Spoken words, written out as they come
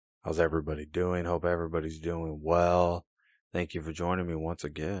How's everybody doing? Hope everybody's doing well. Thank you for joining me once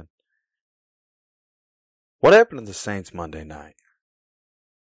again. What happened to the Saints Monday night?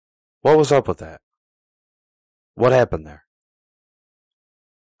 What was up with that? What happened there?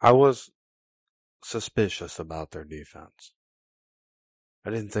 I was suspicious about their defense.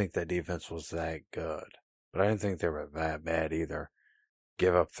 I didn't think that defense was that good, but I didn't think they were that bad either.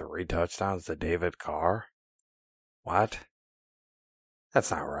 Give up 3 touchdowns to David Carr? What? That's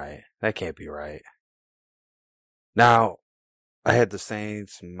not right. That can't be right. Now, I had the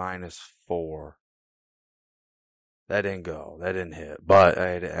Saints -4. That didn't go. That didn't hit. But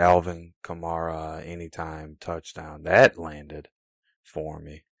I had Alvin Kamara anytime touchdown. That landed for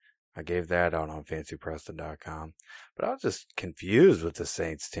me. I gave that out on fancypreston.com. But I was just confused with the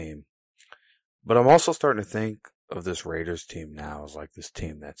Saints team. But I'm also starting to think of this Raiders team now as like this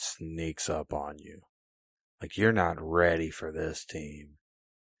team that sneaks up on you. Like you're not ready for this team.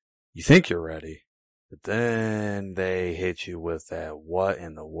 You think you're ready, but then they hit you with that what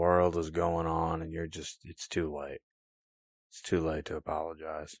in the world is going on, and it's too late. It's too late to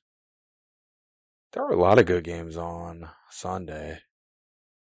apologize. There were a lot of good games on Sunday.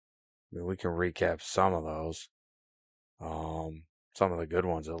 I mean, we can recap some of those. Some of the good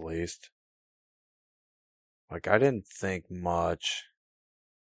ones at least. Like, I didn't think much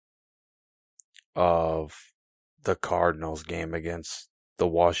of the Cardinals game against the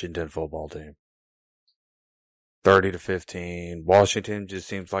Washington football team. 30-15. Washington just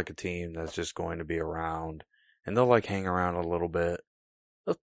seems like a team that's just going to be around. And they'll like hang around a little bit.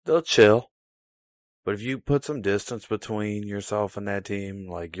 They'll chill. But if you put some distance between yourself and that team,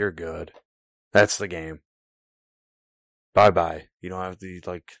 like, you're good. That's the game. Bye-bye. You don't have to,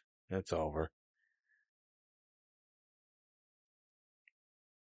 like, it's over.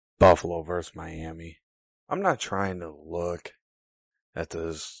 Buffalo versus Miami. I'm not trying to look at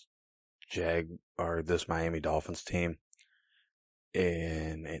this this Miami Dolphins team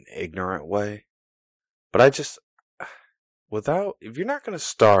in an ignorant way. But if you're not going to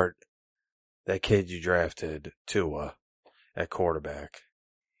start that kid you drafted, Tua, at quarterback,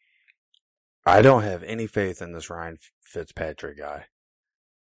 I don't have any faith in this Ryan Fitzpatrick guy.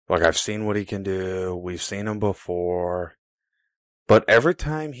 Like, I've seen what he can do. We've seen him before. But every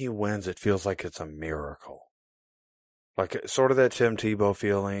time he wins, it feels like it's a miracle. Like, sort of that Tim Tebow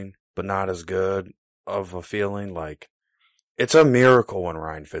feeling, but not as good of a feeling. Like, it's a miracle when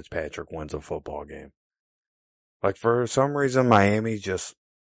Ryan Fitzpatrick wins a football game. Like, for some reason, Miami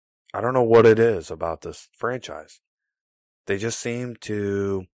I don't know what it is about this franchise. They just seem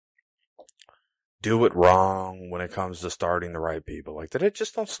to do it wrong when it comes to starting the right people. Like, they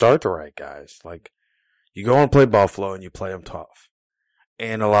just don't start the right guys. Like, you go and play Buffalo and you play them tough.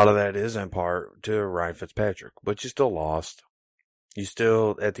 And a lot of that is in part to Ryan Fitzpatrick. But you still lost. You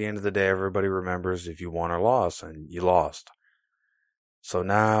still, at the end of the day, everybody remembers if you won or lost, and you lost. So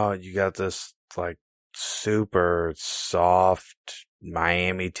now you got this, like, super soft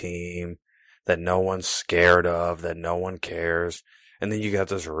Miami team that no one's scared of, that no one cares. And then you got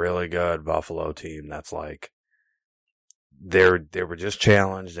this really good Buffalo team that's like, they were just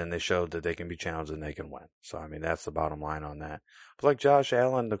challenged and they showed that they can be challenged and they can win. So, I mean, that's the bottom line on that. But like Josh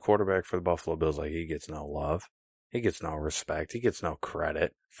Allen, the quarterback for the Buffalo Bills, like, he gets no love. He gets no respect. He gets no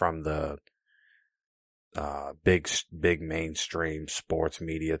credit from the big mainstream sports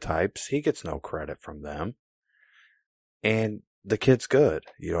media types. He gets no credit from them. And the kid's good.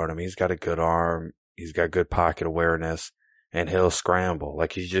 You know what I mean? He's got a good arm. He's got good pocket awareness, and he'll scramble.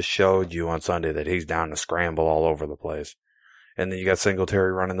 Like, he just showed you on Sunday that he's down to scramble all over the place. And then you got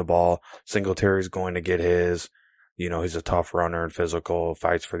Singletary running the ball. Singletary's going to get his. You know, he's a tough runner and physical,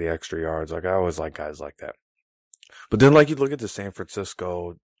 fights for the extra yards. Like, I always like guys like that. But then, like, you look at the San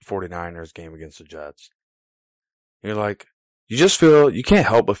Francisco 49ers game against the Jets. You're like, you can't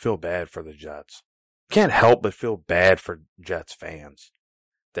help but feel bad for the Jets. You can't help but feel bad for Jets fans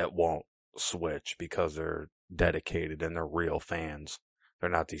that won't switch because they're dedicated and they're real fans. They're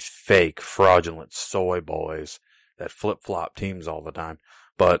not these fake, fraudulent soy boys that flip-flop teams all the time.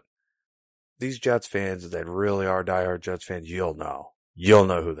 But these Jets fans that really are diehard Jets fans, you'll know. You'll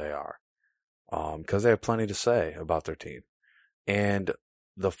know who they are. Because they have plenty to say about their team. And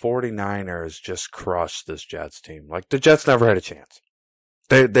the 49ers just crushed this Jets team. Like, the Jets never had a chance.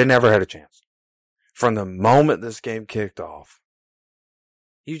 They never had a chance. From the moment this game kicked off,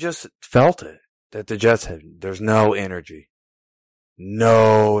 you just felt it. That the Jets there's no energy.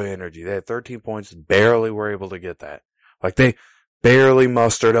 No energy. They had 13 points, barely were able to get that. Like, they barely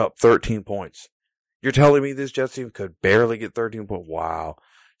mustered up 13 points. You're telling me this Jets team could barely get 13 points? Wow.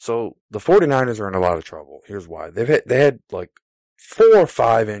 So the 49ers are in a lot of trouble. Here's why. They had like 4 or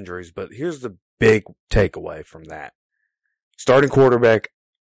 5 injuries, but here's the big takeaway from that. Starting quarterback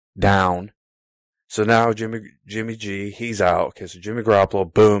down. So now Jimmy G, he's out. Okay, so Jimmy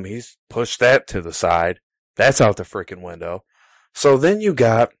Garoppolo, boom, he's pushed that to the side. That's out the freaking window. So then you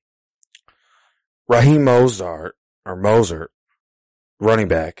got Raheem Mozart, running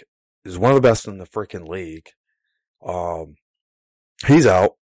back, is one of the best in the freaking league. He's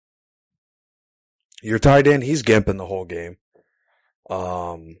out. Your tight end, he's gimping the whole game.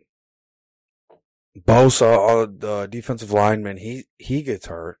 Bosa, the defensive lineman, he gets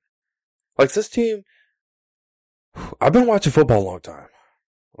hurt. Like this team, I've been watching football a long time.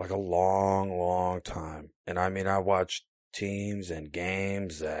 Like a long, long time. And I mean, I watched teams and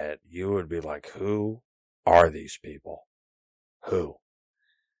games that you would be like, who are these people? Who?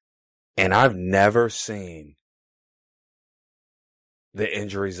 And I've never seen the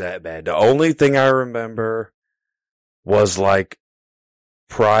injuries that bad. The only thing I remember was like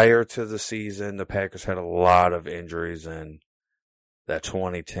prior to the season, the Packers had a lot of injuries in that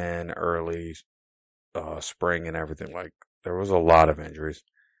 2010 early spring and everything. Like there was a lot of injuries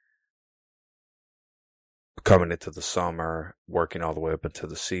coming into the summer, working all the way up into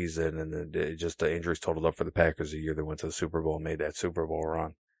the season, and then just the injuries totaled up for the Packers the year they went to the Super Bowl and made that Super Bowl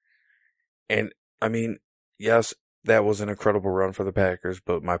run. And I mean, yes, that was an incredible run for the Packers,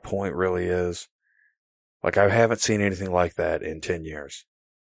 but my point really is, like, I haven't seen anything like that in 10 years.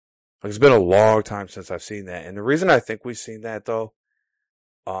 Like, it's been a long time since I've seen that. And the reason I think we've seen that, though,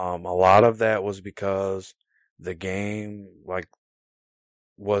 a lot of that was because the game, like,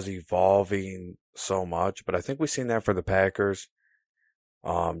 was evolving so much. But I think we've seen that for the Packers,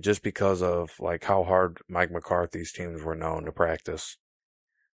 just because of, like, how hard Mike McCarthy's teams were known to practice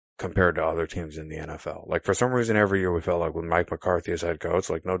compared to other teams in the NFL. Like, for some reason, every year we felt like with Mike McCarthy as head coach,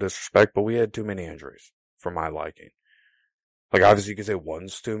 like, no disrespect, but we had too many injuries for my liking. Like, obviously you could say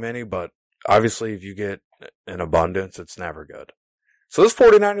one's too many, but obviously if you get an abundance, it's never good. So this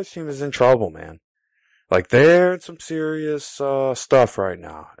 49ers team is in trouble, man. Like, they're in some serious stuff right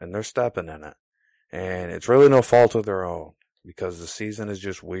now, and they're stepping in it. And it's really no fault of their own, because the season is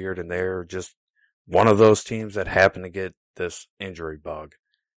just weird, and they're just one of those teams that happen to get this injury bug.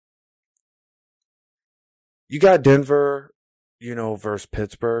 You got Denver, versus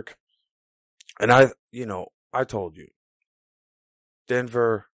Pittsburgh. And I told you,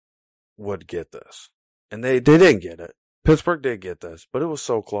 Denver would get this. And they didn't get it. Pittsburgh did get this, but it was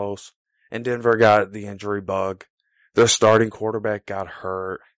so close. And Denver got the injury bug. Their starting quarterback got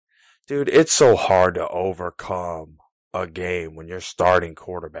hurt. Dude, it's so hard to overcome a game when your starting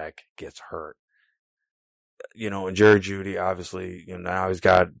quarterback gets hurt. And Jerry Jeudy, obviously, now he's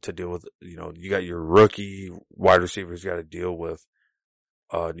got to deal with, you got your rookie wide receiver who's got to deal with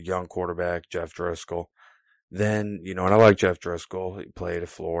young quarterback, Jeff Driscoll. Then, and I like Jeff Driscoll. He played at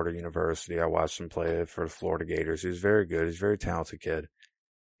Florida University. I watched him play for the Florida Gators. He was very good. He's a very talented kid.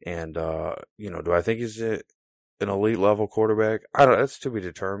 And, do I think he's an elite level quarterback? That's to be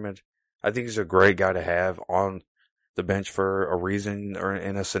determined. I think he's a great guy to have on the bench for a reason or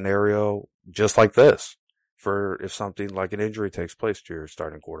in a scenario just like this. For if something like an injury takes place to your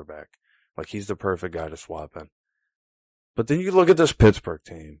starting quarterback. Like, he's the perfect guy to swap in. But then you look at this Pittsburgh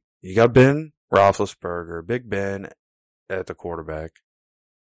team. You got Ben Roethlisberger, Big Ben at the quarterback.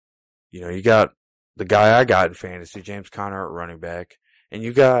 You got the guy I got in fantasy, James Conner at running back. And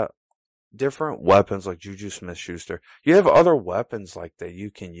you got different weapons like Juju Smith-Schuster. You have other weapons like that you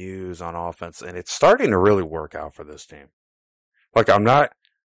can use on offense. And it's starting to really work out for this team. Like, I'm not,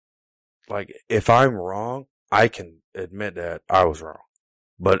 like, if I'm wrong, I can admit that I was wrong.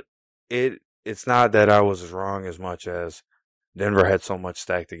 But it's not that I was as wrong as much as Denver had so much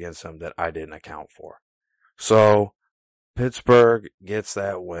stacked against them that I didn't account for. So Pittsburgh gets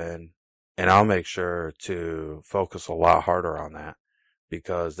that win, and I'll make sure to focus a lot harder on that,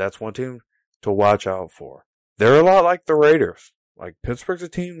 because that's one team to watch out for. They're a lot like the Raiders. Like, Pittsburgh's a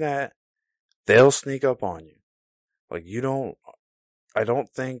team that they'll sneak up on you. Like, I don't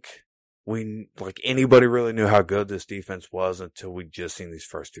think anybody really knew how good this defense was until we just seen these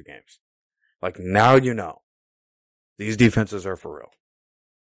first 2 games. Like, now these defenses are for real.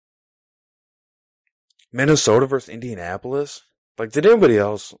 Minnesota versus Indianapolis. Like, did anybody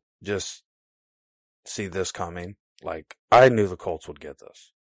else just see this coming? Like, I knew the Colts would get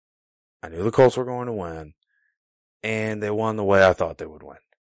this. I knew the Colts were going to win, and they won the way I thought they would win.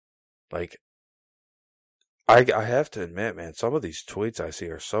 Like, I have to admit, man, some of these tweets I see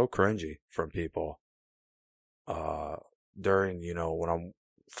are so cringy from people, during, when I'm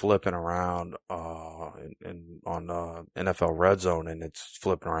flipping around, and on, NFL Red Zone, and it's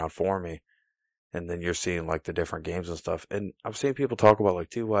flipping around for me. And then you're seeing like the different games and stuff. And I'm seeing people talk about like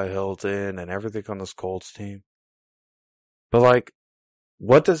T.Y. Hilton and everything on this Colts team. But like,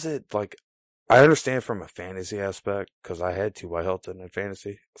 what does it like? I understand from a fantasy aspect because I had T.Y. Hilton in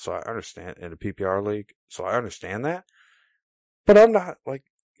fantasy, so I understand in a PPR league, so I understand that. But I'm not like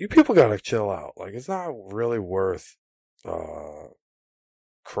you people gotta chill out. Like it's not really worth uh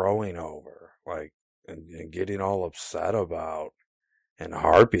crowing over, like and getting all upset about and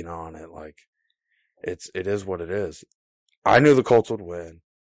harping on it. Like it is what it is. I knew the Colts would win.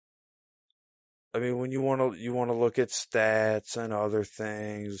 I mean, when you want to look at stats and other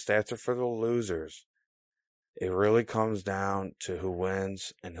things, stats are for the losers. It really comes down to who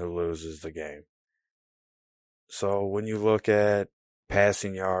wins and who loses the game. So when you look at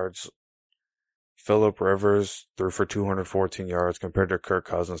passing yards, Phillip Rivers threw for 214 yards compared to Kirk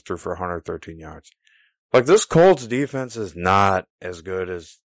Cousins threw for 113 yards. Like this Colts defense is not as good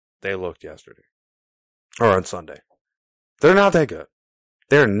as they looked yesterday or on Sunday. They're not that good.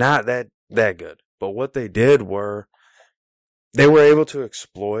 They're not that good. But what they did were they were able to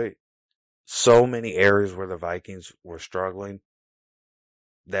exploit so many areas where the Vikings were struggling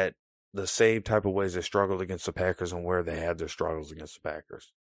that the same type of ways they struggled against the Packers and where they had their struggles against the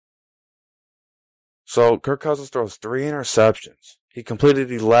Packers. So Kirk Cousins throws 3 interceptions. He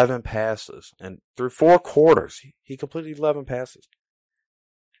completed 11 passes. And through 4 quarters, he completed 11 passes.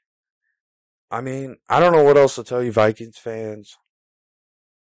 I mean, I don't know what else to tell you Vikings fans.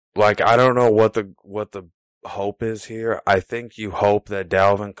 Like, I don't know what the hope is here. I think you hope that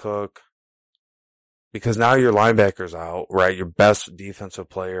Dalvin Cook, because now your linebacker's out, right? Your best defensive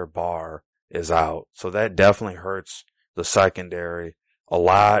player, Barr, is out. So that definitely hurts the secondary a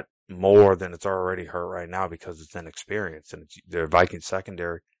lot more than it's already hurt right now because it's inexperienced. And it's their Vikings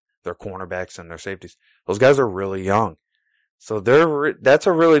secondary, their cornerbacks and their safeties. Those guys are really young. So that's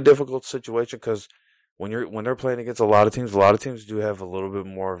a really difficult situation because when they're playing against a lot of teams do have a little bit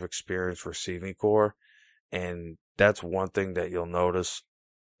more of experienced receiving core. And that's one thing that you'll notice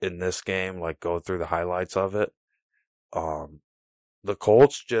in this game, like go through the highlights of it. The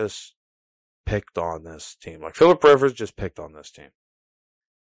Colts just picked on this team. Like Phillip Rivers just picked on this team.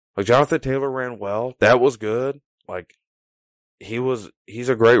 Like Jonathan Taylor ran well. That was good. Like he's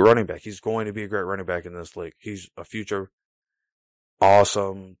a great running back. He's going to be a great running back in this league. He's a future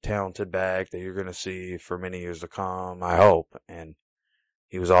awesome, talented back that you're going to see for many years to come, I hope. And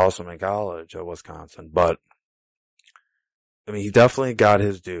he was awesome in college at Wisconsin. But, I mean, he definitely got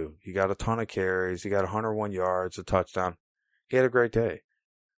his due. He got a ton of carries. He got 101 yards, a touchdown. He had a great day.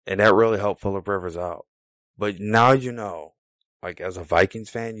 And that really helped Phillip Rivers out. But now you know, like as a Vikings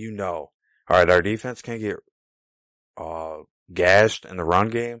fan, you know, all right, our defense can get gashed in the run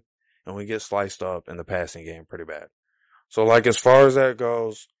game, and we get sliced up in the passing game pretty bad. So, like, as far as that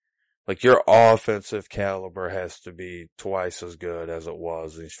goes, like, your offensive caliber has to be twice as good as it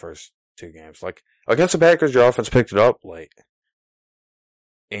was these first 2 games. Like, against the Packers, your offense picked it up late.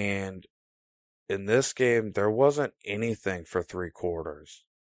 And in this game, there wasn't anything for 3 quarters.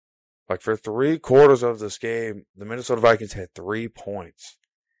 Like, for 3 quarters of this game, the Minnesota Vikings had 3 points.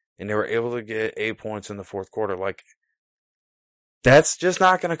 And they were able to get 8 points in the 4th quarter. Like, that's just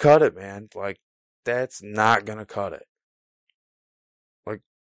not going to cut it, man. Like, that's not going to cut it. Like,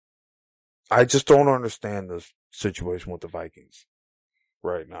 I just don't understand this situation with the Vikings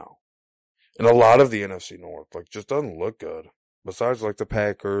right now. And a lot of the NFC North, like, just doesn't look good. Besides, like, the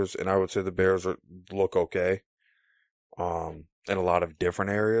Packers, and I would say the Bears look okay. In a lot of different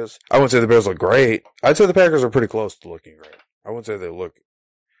areas. I wouldn't say the Bears look great. I'd say the Packers are pretty close to looking great. I wouldn't say they look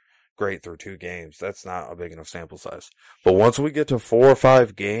great through 2 games. That's not a big enough sample size. But once we get to 4 or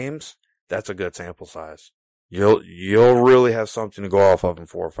 5 games, that's a good sample size. You'll really have something to go off of in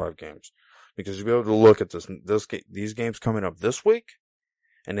 4 or 5 games. Because you'll be able to look at these games coming up this week,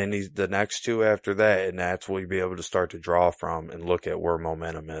 and then the next 2 after that, and that's where you'll be able to start to draw from and look at where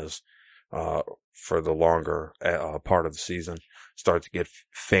momentum is, for the longer, part of the season. Start to get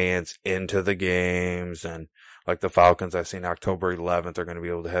fans into the games, and like the Falcons, I've seen October 11th, they're going to be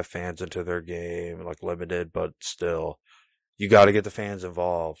able to have fans into their game, like limited, but still, you got to get the fans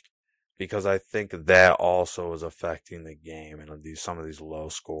involved. Because I think that also is affecting the game and some of these low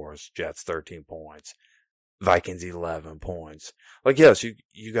scores. Jets 13 points, Vikings 11 points. Like, yes, you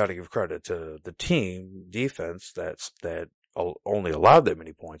got to give credit to the team defense that only allowed that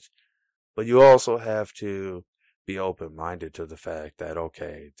many points, but you also have to be open-minded to the fact that,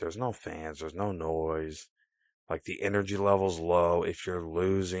 okay, there's no fans, there's no noise, like the energy level's low. If you're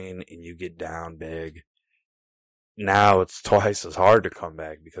losing and you get down big, now it's twice as hard to come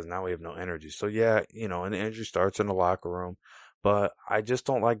back because now we have no energy. So yeah, and the energy starts in the locker room, But I just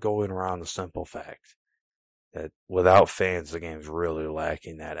don't like going around the simple fact that without fans, the game's really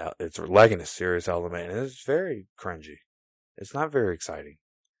lacking that out. It's lacking a serious element, and it's very cringy. It's not very exciting.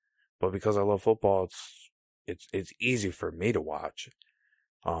 But because I love football, it's easy for me to watch.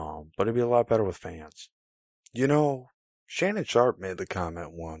 But it'd be a lot better with fans. You know, Shannon Sharp made the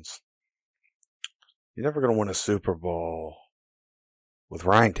comment once. You're never going to win a Super Bowl with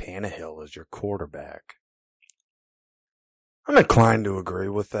Ryan Tannehill as your quarterback. I'm inclined to agree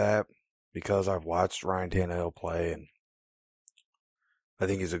with that because I've watched Ryan Tannehill play, and I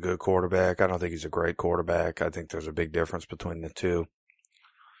think he's a good quarterback. I don't think he's a great quarterback. I think there's a big difference between the two.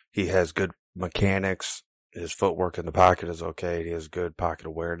 He has good mechanics. His footwork in the pocket is okay. He has good pocket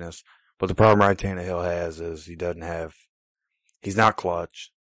awareness. But the problem Ryan Tannehill has is he's not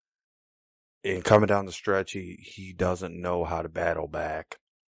clutch. And coming down the stretch, he doesn't know how to battle back.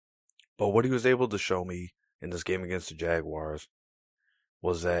 But what he was able to show me in this game against the Jaguars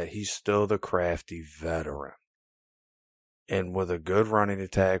was that he's still the crafty veteran. And with a good running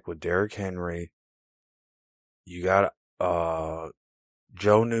attack with Derrick Henry, you got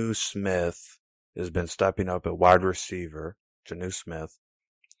Jonnu Smith has been stepping up at wide receiver. Jonnu Smith.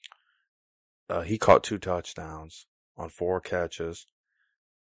 He caught 2 touchdowns on 4 catches.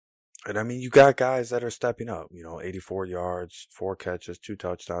 And I mean, you got guys that are stepping up, 84 yards, 4 catches, 2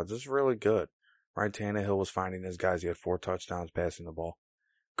 touchdowns. This is really good. Ryan Tannehill was finding his guys. He had 4 touchdowns passing the ball.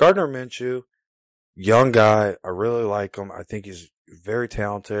 Gardner Minshew, young guy. I really like him. I think he's very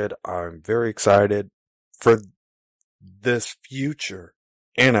talented. I'm very excited for this future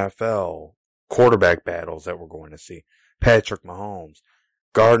NFL quarterback battles that we're going to see. Patrick Mahomes,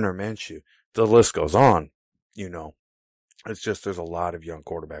 Gardner Minshew. The list goes on, It's just there's a lot of young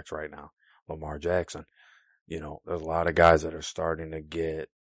quarterbacks right now. Lamar Jackson. There's a lot of guys that are starting to get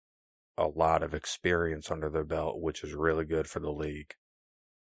a lot of experience under their belt, which is really good for the league.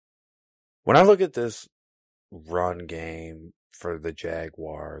 When I look at this run game for the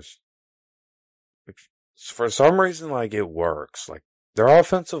Jaguars, for some reason, it works. Their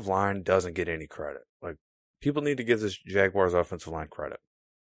offensive line doesn't get any credit. People need to give this Jaguars offensive line credit.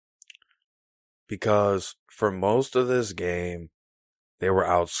 Because for most of this game, they were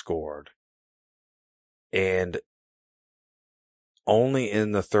outscored. And only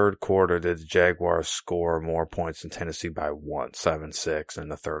in the third quarter did the Jaguars score more points than Tennessee by 7-6 in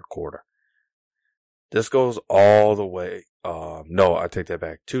the third quarter. This goes all the way, no, I take that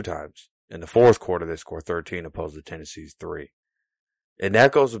back 2 times. In the fourth quarter, they scored 13 opposed to Tennessee's 3. And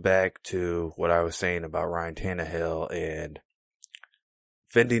that goes back to what I was saying about Ryan Tannehill and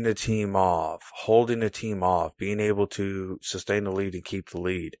fending the team off, holding the team off, being able to sustain the lead and keep the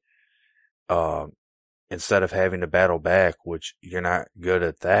lead. Instead of having to battle back, which you're not good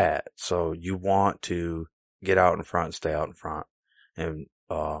at that. So you want to get out in front, stay out in front, and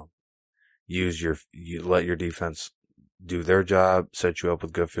you let your defense do their job, set you up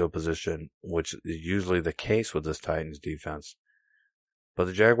with good field position, which is usually the case with this Titans defense. But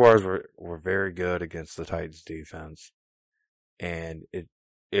the Jaguars were very good against the Titans defense. And it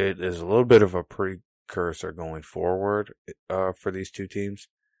is a little bit of a precursor going forward for these two teams.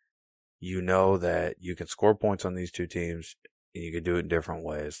 You know that you can score points on these two teams, and you can do it in different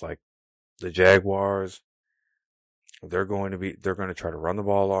ways. Like the Jaguars, they're going to try to run the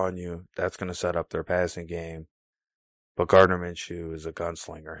ball on you. That's going to set up their passing game. But Gardner Minshew is a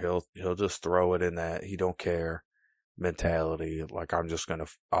gunslinger. He'll just throw it in that he don't care mentality. Like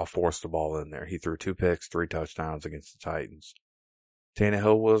I'll force the ball in there. He threw 2 picks, 3 touchdowns against the Titans.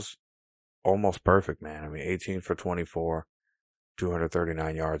 Tannehill was almost perfect, man. I mean, 18 for 24,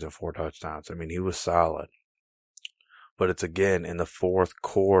 239 yards and 4 touchdowns. I mean, he was solid. But it's again in the fourth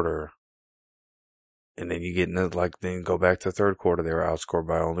quarter. And then you get then go back to the third quarter. They were outscored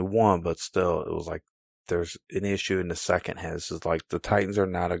by only 1, but still, it was like there's an issue in the second half. This is like the Titans are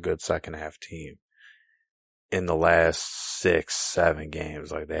not a good second half team in the last 6, 7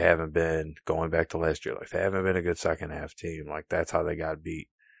 games. Like they haven't been, going back to last year, like they haven't been a good second half team. Like that's how they got beat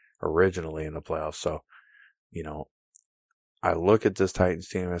originally in the playoffs. So, I look at this Titans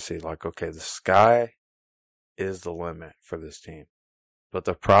team and I see like, okay, the sky is the limit for this team. But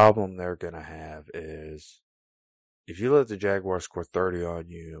the problem they're going to have is if you let the Jaguars score 30 on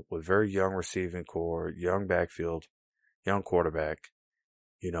you with very young receiving core, young backfield, young quarterback,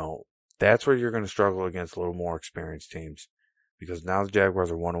 that's where you're going to struggle against a little more experienced teams. Because now the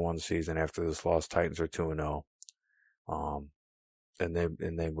Jaguars are 1-1 this season after this loss. Titans are 2-0. And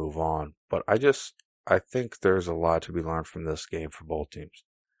they move on. But I think there's a lot to be learned from this game for both teams.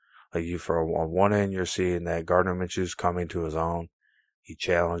 Like on one end, you're seeing that Gardner Minshew's coming to his own. He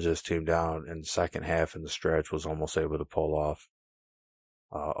challenged his team down in the second half in the stretch, was almost able to pull off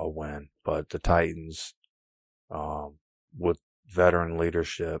a win. But the Titans, with veteran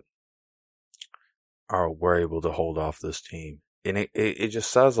leadership, were able to hold off this team. And it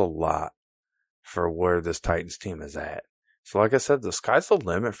just says a lot for where this Titans team is at. So like I said, the sky's the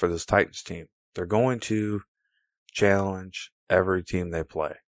limit for this Titans team. They're going to challenge every team they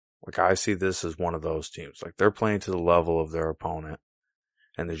play. Like, I see this as one of those teams. Like, they're playing to the level of their opponent.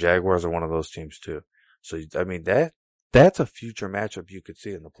 And the Jaguars are one of those teams too. So, I mean, that's a future matchup you could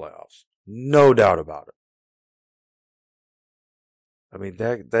see in the playoffs. No doubt about it. I mean,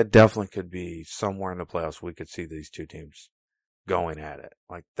 that definitely could be somewhere in the playoffs we could see these two teams going at it.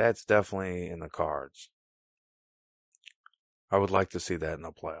 Like, that's definitely in the cards. I would like to see that in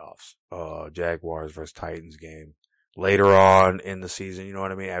the playoffs. Jaguars versus Titans game later on in the season, you know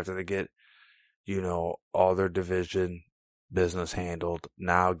what I mean? After they get, all their division business handled,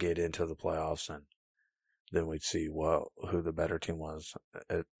 now get into the playoffs, and then we'd see who the better team was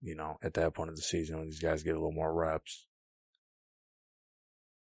at that point of the season when these guys get a little more reps.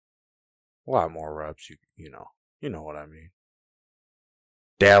 A lot more reps, you know what I mean.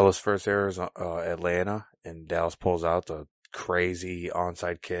 Dallas versus Atlanta, and Dallas pulls out the crazy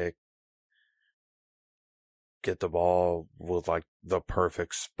onside kick, get the ball with like the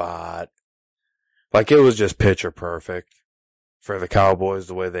perfect spot. Like, it was just picture perfect for the Cowboys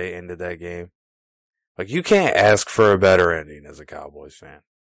the way they ended that game. Like, you can't ask for a better ending as a Cowboys fan.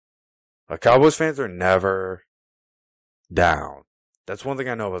 Like, Cowboys fans are never down. That's one thing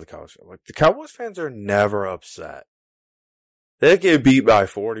I know about the Cowboys. Like, the Cowboys fans are never upset. They get beat by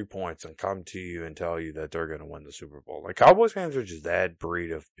 40 points and come to you and tell you that they're going to win the Super Bowl. Like, Cowboys fans are just that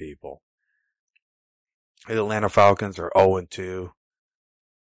breed of people. The Atlanta Falcons are 0-2.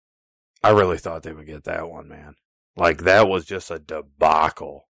 I really thought they would get that one, man. Like, that was just a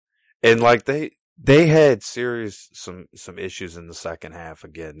debacle. And like, they had some issues in the second half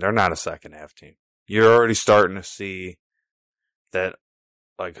again. They're not a second half team. You're already starting to see that,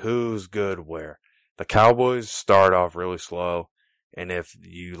 like, who's good where. The Cowboys start off really slow, and if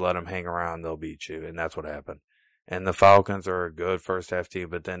you let them hang around, they'll beat you, and that's what happened. And the Falcons are a good first half team,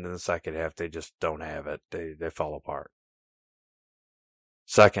 but then in the second half, they just don't have it. They fall apart.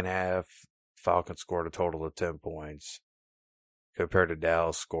 Second half, Falcons scored a total of 10 points, compared to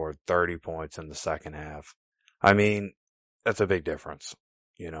Dallas scored 30 points in the second half. I mean, that's a big difference.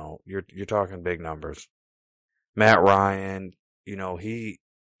 You're talking big numbers. Matt Ryan,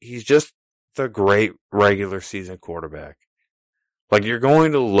 he's just the great regular season quarterback. Like, you're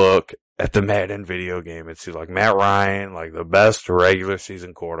going to look at the Madden video game and see, like, Matt Ryan, like, the best regular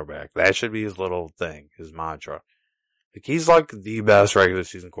season quarterback. That should be his little thing, his mantra. Like, he's like the best regular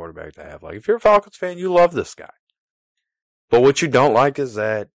season quarterback to have. Like, if you're a Falcons fan, you love this guy. But what you don't like is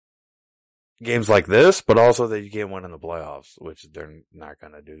that games like this, but also that you can't win in the playoffs, which they're not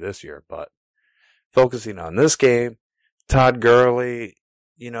going to do this year. But focusing on this game, Todd Gurley,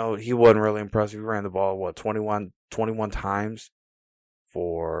 he wasn't really impressive. He ran the ball, 21 times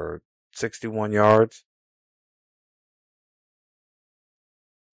for 61 yards.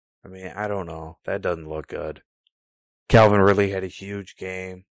 I mean, I don't know. That doesn't look good. Calvin Ridley had a huge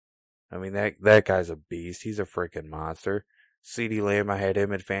game. I mean, that guy's a beast. He's a freaking monster. CeeDee Lamb, I had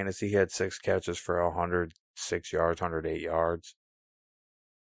him in fantasy. He had 6 catches for 106 yards, 108 yards.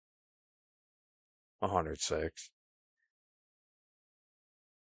 106.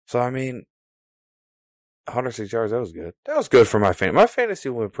 So, I mean, 106 yards, that was good. That was good for my fantasy. My fantasy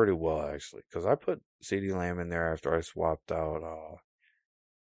went pretty well, actually, because I put CeeDee Lamb in there after I swapped out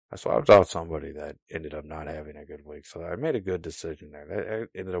somebody that ended up not having a good week. So I made a good decision there. That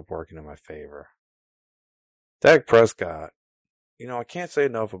ended up working in my favor. Dak Prescott, I can't say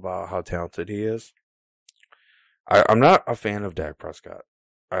enough about how talented he is. I'm not a fan of Dak Prescott.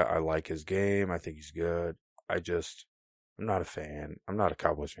 I like his game. I think he's good. I'm not a fan. I'm not a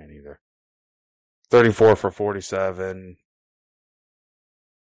Cowboys fan either. 34 for 47,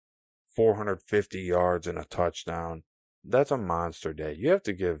 450 yards and a touchdown. That's a monster day. You have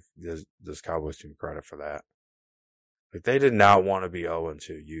to give this Cowboys team credit for that. Like, they did not want to be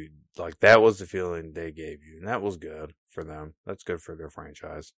 0-2. That was the feeling they gave you, and that was good for them. That's good for their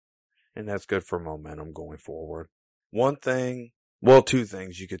franchise, and that's good for momentum going forward. Two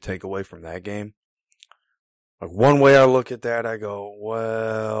things you could take away from that game. Like, one way I look at that, I go,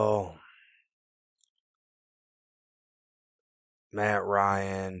 well, Matt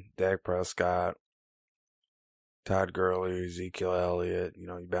Ryan, Dak Prescott, Todd Gurley, Ezekiel Elliott,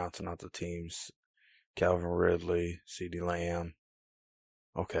 you bouncing out the teams, Calvin Ridley, CeeDee Lamb.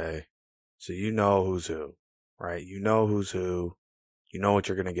 Okay, so you know who's who, right? You know who's who. You know what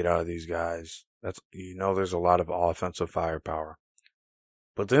you're going to get out of these guys. There's a lot of offensive firepower.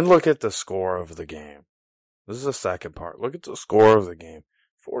 But then look at the score of the game. This is the second part. Look at the score of the game.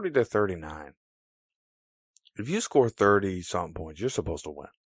 40-39. If you score 30 something points, you're supposed to win.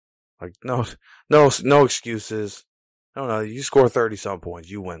 Like, no excuses. No, you score 30 something points,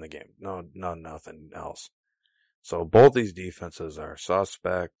 you win the game. No, nothing else. So both these defenses are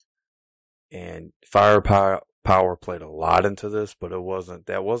suspect, and firepower played a lot into this, but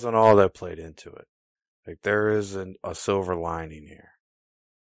that wasn't all that played into it. Like, there is a silver lining here.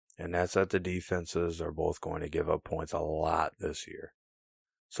 And that's that the defenses are both going to give up points a lot this year.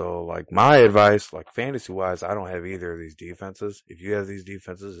 So, like, my advice, like, fantasy-wise, I don't have either of these defenses. If you have these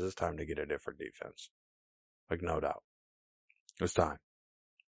defenses, it's time to get a different defense. Like, no doubt. It's time.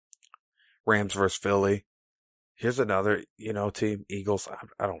 Rams versus Philly. Here's another, team. Eagles.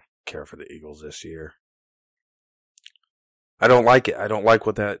 I don't care for the Eagles this year. I don't like it. I don't like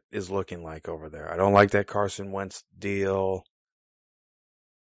what that is looking like over there. I don't like that Carson Wentz deal.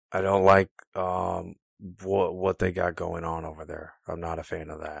 I don't like, what they got going on over there. I'm not a fan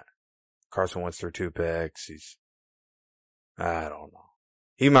of that. Carson Wentz threw 2 picks. I don't know.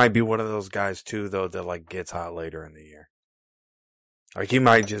 He might be one of those guys too, though, that like gets hot later in the year. Like, he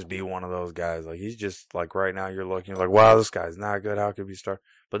might just be one of those guys. Like, he's just like right now you're looking like, wow, this guy's not good. How could we start?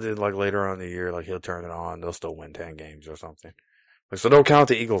 But then like later on in the year, like he'll turn it on. They'll still win 10 games or something. Like, so don't count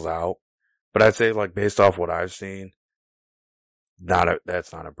the Eagles out. But I'd say like based off what I've seen,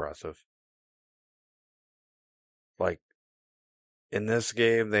 that's not impressive. Like, in this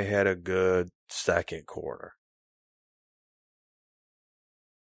game, they had a good second quarter.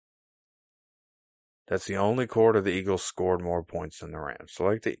 That's the only quarter the Eagles scored more points than the Rams. So,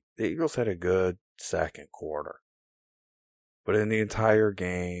 like, the Eagles had a good second quarter. But in the entire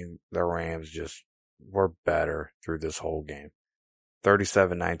game, the Rams just were better through this whole game.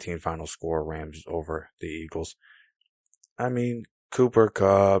 37-19 final score, Rams over the Eagles. I mean, Cooper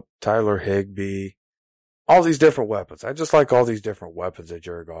Kupp, Tyler Higbee, all these different weapons. I just like all these different weapons that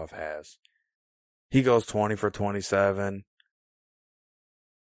Jared Goff has. He goes 20 for 27,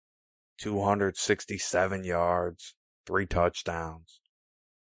 267 yards, 3 touchdowns.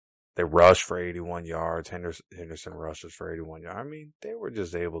 They rushed for 81 yards. Henderson rushes for 81 yards. I mean, they were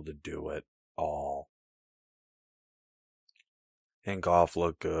just able to do it all. And Goff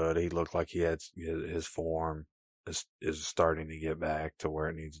looked good. He looked like he had his form is starting to get back to where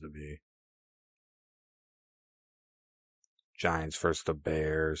it needs to be. Giants versus the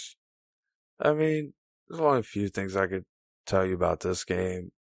Bears. I mean, there's only a few things I could tell you about this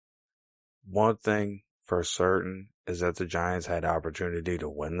game. One thing for certain is that the Giants had opportunity to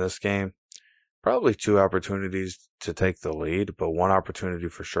win this game. Probably 2 opportunities to take the lead, but 1 opportunity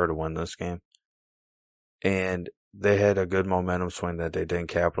for sure to win this game. And they had a good momentum swing that they didn't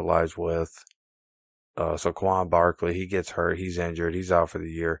capitalize with. So Saquon Barkley, he gets hurt. He's injured. He's out for the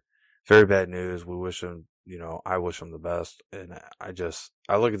year. Very bad news. We wish him, I wish him the best. And I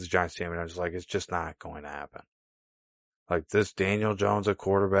look at this Giants team and I'm just like, it's just not going to happen. Like, this Daniel Jones at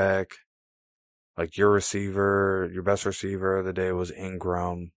quarterback, like your best receiver of the day was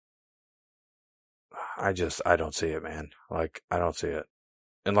Ingram. I don't see it, man. Like, I don't see it.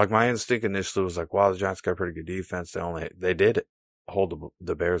 And like, my instinct initially was like, wow, the Giants got a pretty good defense. They did hold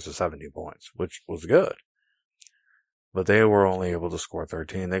the Bears to 70 points, which was good. But they were only able to score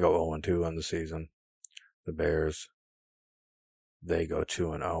 13. They go 0-2 on the season. The Bears, they go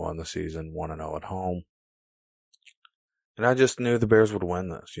 2-0 on the season, 1-0 at home. And I just knew the Bears would win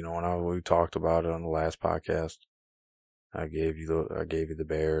this. When we talked about it on the last podcast, I gave you the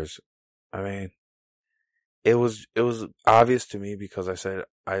Bears. I mean, it was obvious to me because I said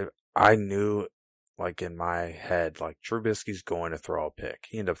I knew, like, in my head, like, Trubisky's going to throw a pick.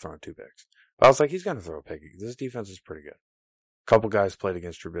 He ended up throwing 2 picks. But I was like, he's going to throw a pick. This defense is pretty good. A couple guys played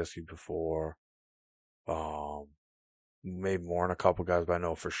against Trubisky before. Maybe more than a couple guys, but I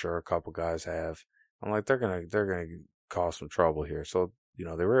know for sure a couple guys have. I'm like, they're gonna cause some trouble here. So, they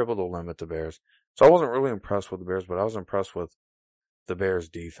were able to limit the Bears. So I wasn't really impressed with the Bears, but I was impressed with the Bears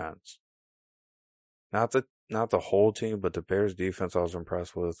defense. Not the whole team, but the Bears defense I was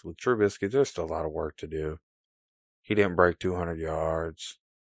impressed with. With Trubisky, there's still a lot of work to do. He didn't break 200 yards,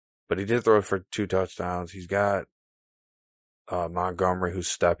 but he did throw for 2 touchdowns. He's got Montgomery, who's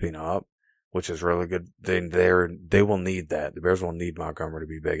stepping up, which is really good. They will need that. The Bears will need Montgomery to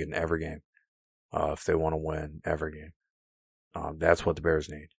be big in every game, if they want to win every game. That's what the Bears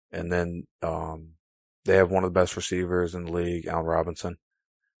need. And then, they have one of the best receivers in the league, Allen Robinson.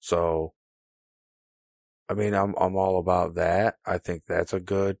 So, I mean, I'm all about that. I think that's a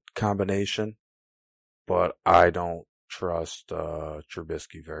good combination, but I don't trust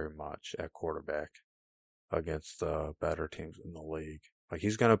Trubisky very much at quarterback against the better teams in the league. Like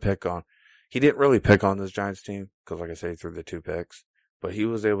he's gonna pick on. He didn't really pick on this Giants team because, like I say, he threw the 2 picks, but he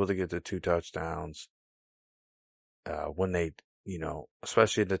was able to get the 2 touchdowns when they,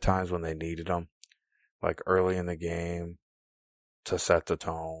 especially at the times when they needed them, like early in the game to set the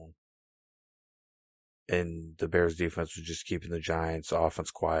tone. And the Bears defense was just keeping the Giants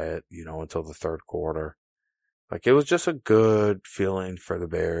offense quiet, until the third quarter. Like it was just a good feeling for the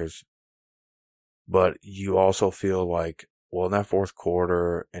Bears. But you also feel like, well, in that fourth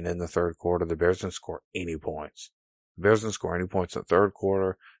quarter and in the third quarter, the Bears didn't score any points. The Bears didn't score any points in the third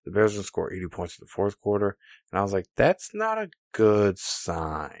quarter. The Bears didn't score 80 points in the fourth quarter. And I was like, that's not a good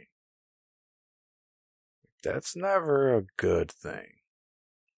sign. That's never a good thing.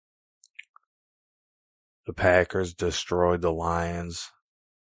 The Packers destroyed the Lions.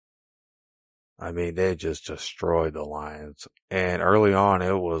 I mean, they just destroyed the Lions. And early on,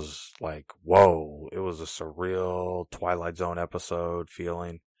 it was like, whoa, it was a surreal Twilight Zone episode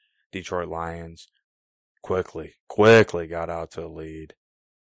feeling. Detroit Lions quickly got out to a lead.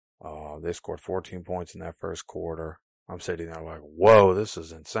 They scored 14 points in that first quarter. I'm sitting there like, whoa, this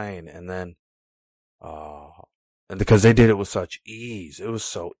is insane. And then, and because they did it with such ease, it was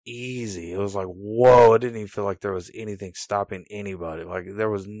so easy. It was like, whoa, it didn't even feel like there was anything stopping anybody. Like there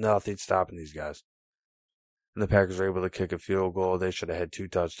was nothing stopping these guys. And the Packers were able to kick a field goal. They should have had 2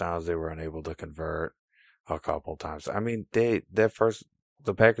 touchdowns. They were unable to convert a couple times. I mean, the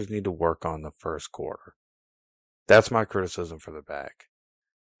Packers need to work on the first quarter. That's my criticism for the back.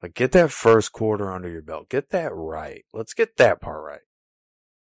 Like, get that first quarter under your belt. Get that right. Let's get that part right.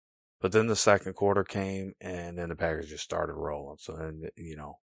 But then the second quarter came, and then the Packers just started rolling. So then,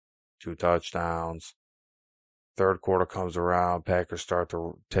 2 touchdowns. Third quarter comes around. Packers start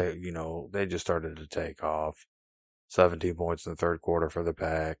to take, they just started to take off. 17 points in the third quarter for the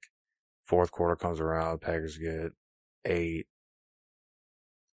Pack. Fourth quarter comes around. Packers get 8.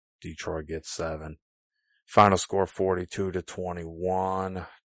 Detroit gets 7. Final score 42-21.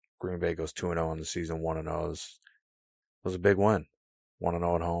 Green Bay goes 2-0 in the season, 1-0. It was a big win.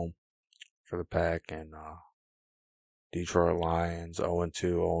 1-0 at home for the Pack, and Detroit Lions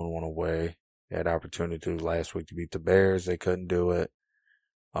 0-2, 0-1 away. They had opportunity last week to beat the Bears. They couldn't do it.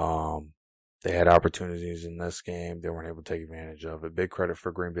 They had opportunities in this game. They weren't able to take advantage of it. Big credit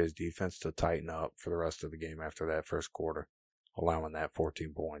for Green Bay's defense to tighten up for the rest of the game after that first quarter, allowing that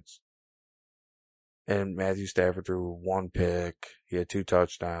 14 points. And Matthew Stafford threw 1 pick. He had 2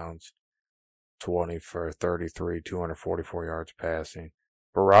 touchdowns, 20 for 33, 244 yards passing.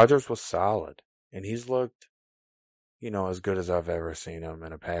 But Rodgers was solid, and he's looked, as good as I've ever seen him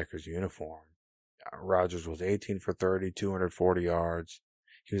in a Packers uniform. Rodgers was 18 for 30, 240 yards.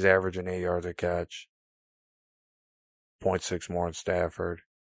 He was averaging 8 yards a catch. 0.6 more than Stafford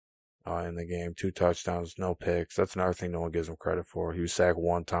in the game. 2 touchdowns, no picks. That's another thing no one gives him credit for. He was sacked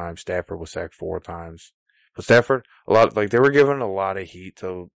 1 time. Stafford was sacked 4 times. But Stafford, they were giving a lot of heat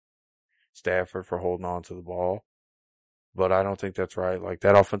to Stafford for holding on to the ball. But I don't think that's right. Like,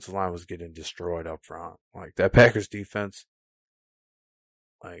 that offensive line was getting destroyed up front. Like, that Packers defense,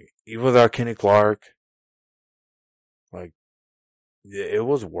 even without Kenny Clark, it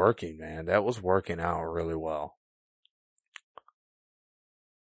was working, man. That was working out really well.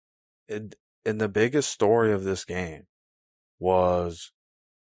 And the biggest story of this game was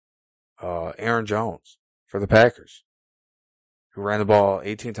Aaron Jones for the Packers, who ran the ball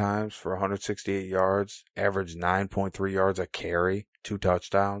 18 times for 168 yards, averaged 9.3 yards a carry, 2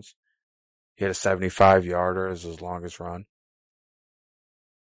 touchdowns. He had a 75-yarder as his longest run.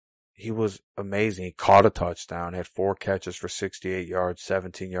 He was amazing. He caught a touchdown, had 4 catches for 68 yards,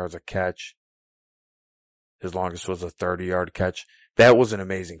 17 yards a catch. His longest was a 30-yard catch. That was an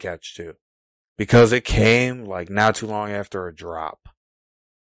amazing catch, too, because it came not too long after a drop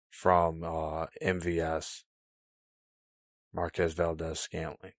from MVS, Marquez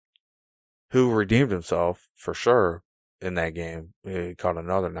Valdes-Scantling, who redeemed himself for sure in that game. He caught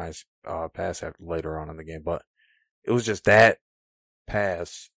another nice pass later on in the game, but it was just that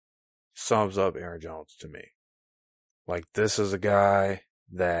pass sums up Aaron Jones to me. This is a guy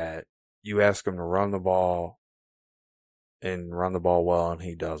that you ask him to run the ball and run the ball well, and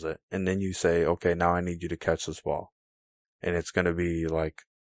he does it. And then you say, okay, now I need you to catch this ball. And it's going to be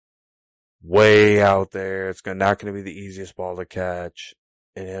way out there. It's not going to be the easiest ball to catch.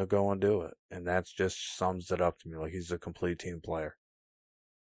 And he'll go and do it. And that just sums it up to me. He's a complete team player.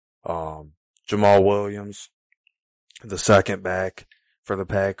 Jamal Williams, the second back for the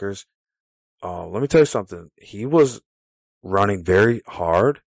Packers. Let me tell you something. He was running very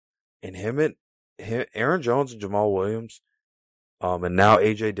hard, and him Aaron Jones and Jamal Williams, and now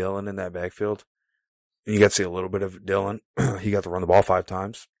AJ Dillon in that backfield. You got to see a little bit of Dillon. He got to run the ball 5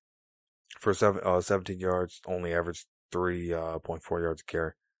 times for 17 yards, only averaged 3.4 yards a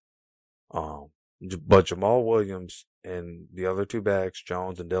carry. But Jamal Williams and the other two backs,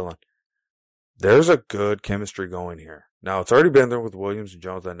 Jones and Dillon, there's a good chemistry going here. Now, it's already been there with Williams and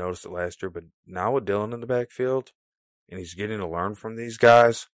Jones. I noticed it last year, but now with Dillon in the backfield, and he's getting to learn from these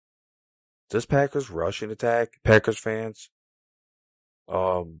guys, this Packers rushing attack, Packers fans,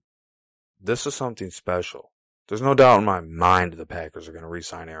 this is something special. There's no doubt in my mind the Packers are going to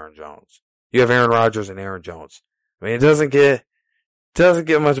re-sign Aaron Jones. You have Aaron Rodgers and Aaron Jones. I mean, it doesn't get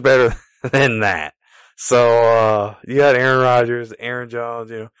much better than that. So, you got Aaron Rodgers, Aaron Jones,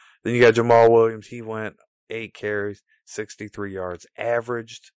 then you got Jamal Williams. He went 8 carries, 63 yards,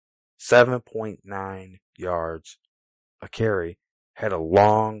 averaged 7.9 yards a carry, had a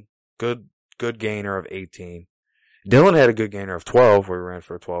long, good gainer of 18. Dillon had a good gainer of 12 where he ran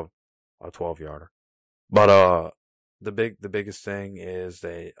for a 12 yarder. But, the biggest thing is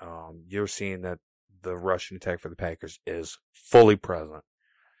that, you're seeing that the rushing attack for the Packers is fully present.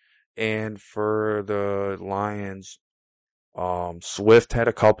 And for the Lions, Swift had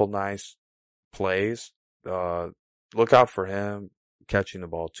a couple nice plays. Look out for him catching the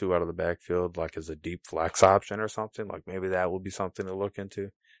ball 2 out of the backfield, like as a deep flex option or something. Like maybe that would be something to look into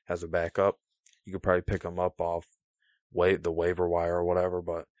as a backup. You could probably pick him up off the waiver wire or whatever.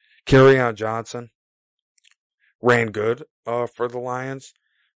 But Kerryon Johnson ran good, for the Lions,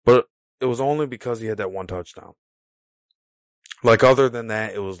 but it was only because he had that 1 touchdown. Like other than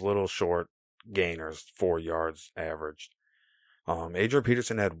that, it was little short gainers, 4 yards averaged. Adrian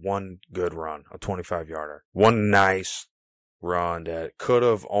Peterson had 1 good run, a 25-yarder. 1 nice run that could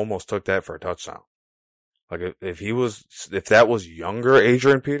have almost took that for a touchdown. Like if that was younger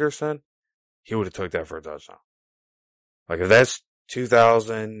Adrian Peterson, he would have took that for a touchdown. Like if that's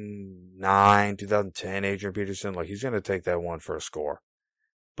 2009, 2010 Adrian Peterson, like he's going to take that one for a score.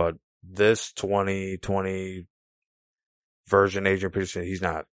 But this 2020 version Adrian Peterson, he's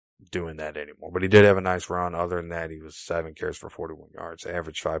not doing that anymore. But he did have a nice run. Other than that, he was 7 carries for 41 yards,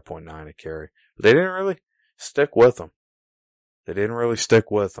 average 5.9 a carry. But they didn't really stick with him. They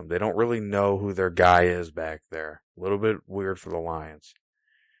don't really know who their guy is back there. A little bit weird for the Lions.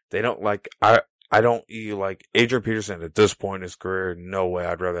 They don't like, I don't like Adrian Peterson at this point in his career. No way.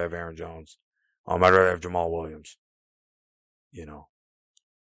 I'd rather have Aaron Jones. I'd rather have Jamal Williams.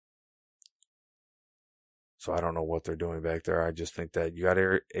 So I don't know what they're doing back there. I just think that you got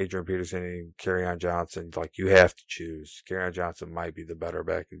Adrian Peterson and Kerryon Johnson. Like you have to choose. Kerryon Johnson might be the better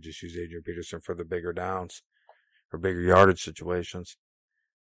back and just use Adrian Peterson for the bigger downs or bigger yardage situations,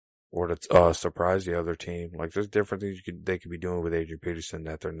 or to surprise the other team. Like there's different things they could be doing with Adrian Peterson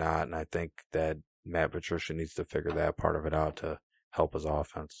that they're not, and I think that Matt Patricia needs to figure that part of it out to help his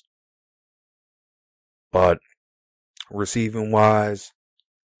offense. But receiving wise,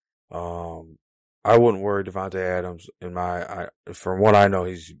 I wouldn't worry Devontae Adams. From what I know,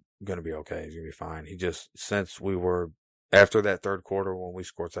 he's going to be okay. He's going to be fine. Since we were, after that third quarter when we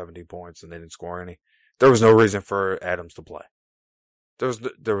scored 17 points and they didn't score any, there was no reason for Adams to play.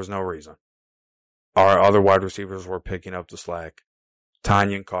 There was no reason. Our other wide receivers were picking up the slack.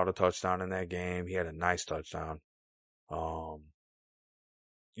 Tanyan caught a touchdown in that game. He had a nice touchdown.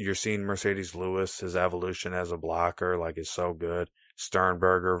 You're seeing Mercedes Lewis, his evolution as a blocker, like is so good.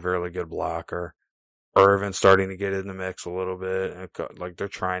 Sternberger, really good blocker. Irvin starting to get in the mix a little bit. And like they're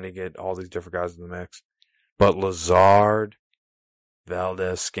trying to get all these different guys in the mix. But Lazard,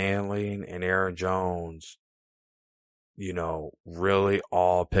 Valdez-Scantling, and Aaron Jones, really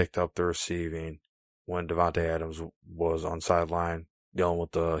all picked up the receiving when Devontae Adams was on sideline dealing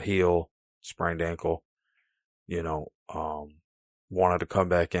with the heel, sprained ankle, wanted to come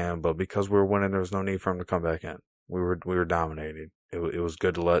back in, but because we were winning, there was no need for him to come back in. We were dominating. It was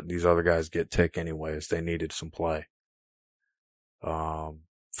good to let these other guys get tick anyways. They needed some play.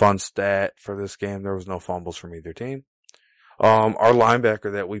 Fun stat for this game, there was no fumbles from either team. Our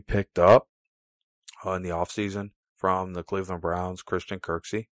linebacker that we picked up in the offseason from the Cleveland Browns, Christian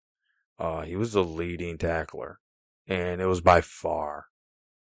Kirksey, he was the leading tackler, and it was by far.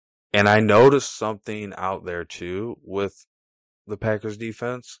 And I noticed something out there too with the Packers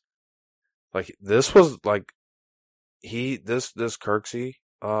defense. Like this was like this Kirksey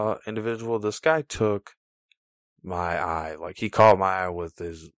individual, this guy took my eye. Like he caught my eye with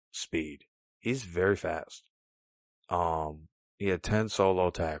his speed. He's very fast. He had 10 solo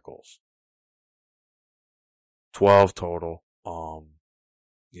tackles. 12 total,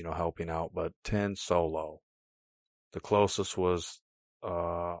 helping out, but 10 solo. The closest was,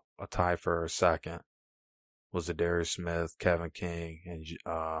 a tie for second was Zadarius Smith, Kevin King, and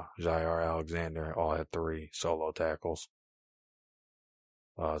Jair Alexander all had 3 solo tackles.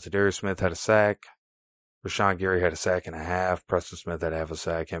 Zadarius Smith had a sack. Rashawn Gary had a sack and a half. Preston Smith had half a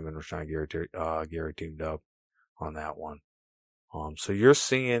sack. Him and Rashawn Gary teamed up on that one. So you're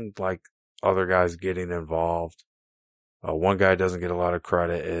seeing like other guys getting involved. One guy doesn't get a lot of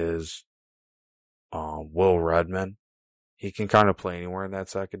credit is Will Redmond. He can kind of play anywhere in that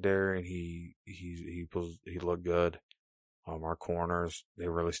secondary, and he looked good. Our corners, they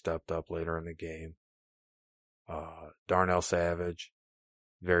really stepped up later in the game. Darnell Savage,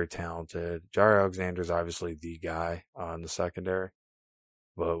 very talented. Jair Alexander is obviously the guy in the secondary,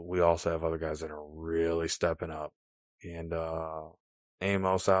 but we also have other guys that are really stepping up. And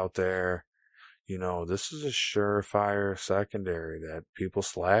Amos out there, this is a surefire secondary that people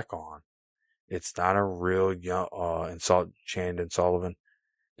slack on. It's not a real young Chandon Sullivan.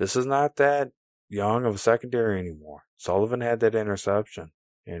 This is not that young of a secondary anymore. Sullivan had that interception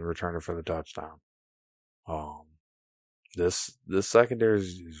and returned it for the touchdown. This secondary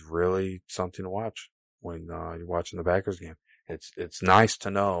is really something to watch when you're watching the Packers game. It's nice to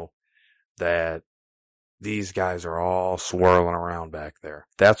know that these guys are all swirling around back there.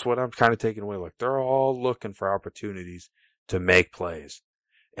 That's what I'm kind of taking away. Like, they're all looking for opportunities to make plays.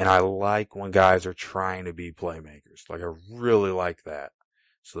 And I like when guys are trying to be playmakers. Like, I really like that.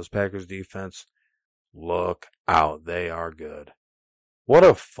 So this Packers defense, look out. They are good. What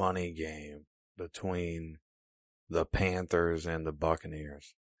a funny game between the Panthers and the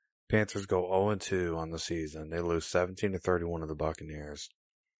Buccaneers. Panthers go 0-2 on the season. They lose 17-31 to the Buccaneers.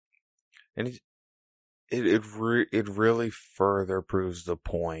 And it really further proves the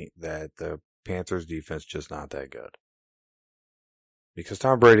point that the Panthers defense just not that good. Because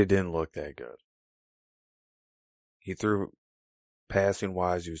Tom Brady didn't look that good. He threw, passing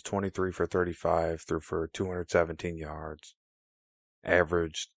wise, he was 23 for 35, threw for 217 yards,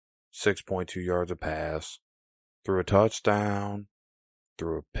 averaged 6.2 yards a pass, threw a touchdown,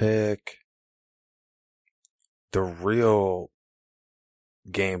 threw a pick. The real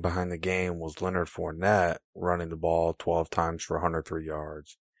game behind the game was Leonard Fournette running the ball 12 times for 103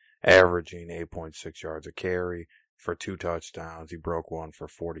 yards, averaging 8.6 yards a carry for 2 touchdowns. He broke one for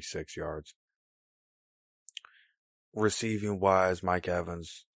 46 yards. Receiving wise, Mike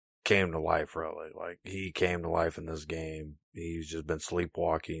Evans came to life, really. Like, he came to life in this game. He's just been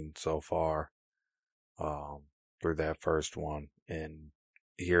sleepwalking so far through that first one. And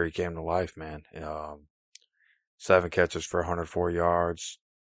here he came to life, man. 7 catches for 104 yards,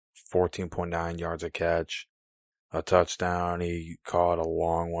 14.9 yards a catch, a touchdown. He caught a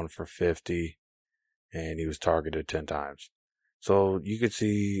long one for 50, and he was targeted 10 times. So you could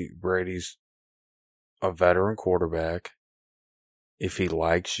see Brady's a veteran quarterback. If he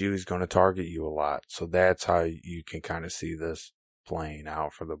likes you, he's going to target you a lot. So that's how you can kind of see this playing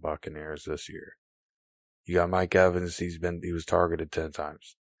out for the Buccaneers this year. You got Mike Evans. He was targeted 10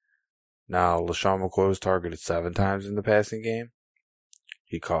 times. Now, LaShawn McCoy was targeted 7 times in the passing game.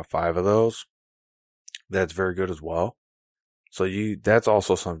 He caught 5 of those. That's very good as well. So that's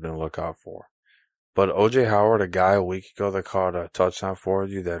also something to look out for. But O.J. Howard, a guy a week ago that caught a touchdown for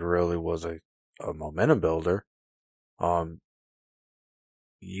you that really was a momentum builder.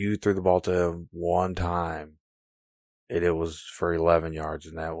 You threw the ball to him 1 time, and it was for 11 yards,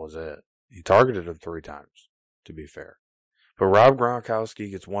 and that was it. He targeted him 3 times, to be fair. But Rob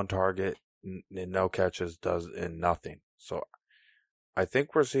Gronkowski gets 1 target and no catches, and nothing. So I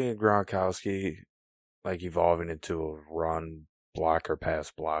think we're seeing Gronkowski like evolving into a run blocker,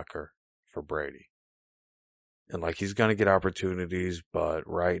 pass blocker for Brady. And like, he's going to get opportunities, but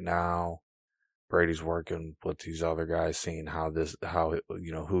right now Brady's working with these other guys, seeing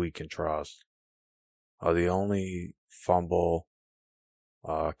who he can trust. The only fumble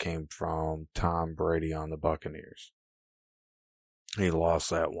came from Tom Brady on the Buccaneers. He lost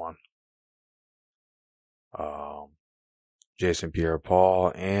that one. Jason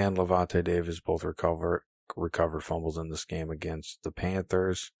Pierre-Paul and Levante Davis both recovered fumbles in this game against the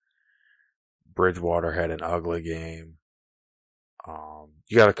Panthers. Bridgewater had an ugly game.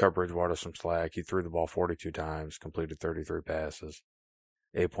 You got to cut Bridgewater some slack. He threw the ball 42 times, completed 33 passes,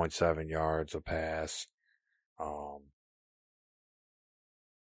 8.7 yards a pass,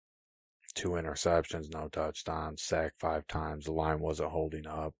 2 interceptions, no touchdowns, sacked 5 times. The line wasn't holding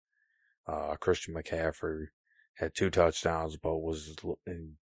up. Christian McCaffrey had 2 touchdowns, but was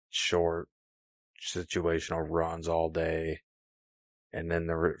in short situational runs all day. And then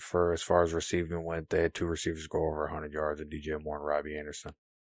as far as receiving went, they had 2 receivers go over 100 yards, and DJ Moore and Robbie Anderson.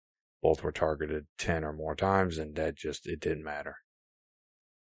 Both were targeted 10 or more times, and it didn't matter.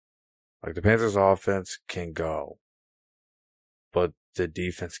 Like, the Panthers offense can go, but the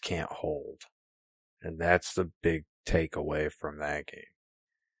defense can't hold. And that's the big takeaway from that game.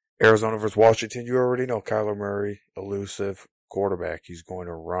 Arizona versus Washington, you already know Kyler Murray, elusive quarterback. He's going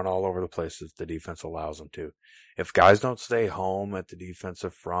to run all over the place if the defense allows him to. If guys don't stay home at the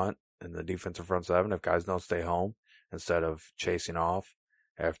defensive front, in the defensive front seven, if guys don't stay home instead of chasing off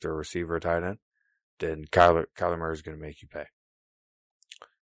after a receiver or tight end, then Kyler Murray is going to make you pay.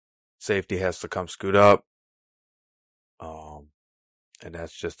 Safety has to come scoot up. And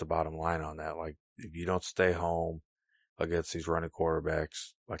that's just the bottom line on that. Like, if you don't stay home against these running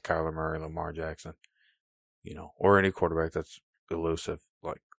quarterbacks like Kyler Murray, Lamar Jackson, or any quarterback that's elusive,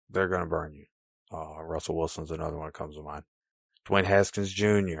 like, they're going to burn you. Russell Wilson's another one that comes to mind. Dwayne Haskins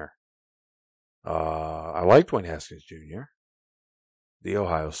Jr. I like Dwayne Haskins Jr. The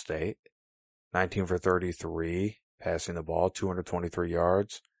Ohio State. 19 for 33, passing the ball, 223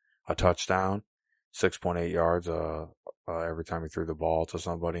 yards, a touchdown, 6.8 yards every time he threw the ball to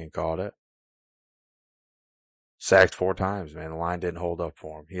somebody and caught it. Sacked 4 times, man. The line didn't hold up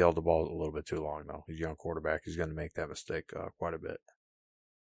for him. He held the ball a little bit too long, though. He's a young quarterback. He's going to make that mistake quite a bit.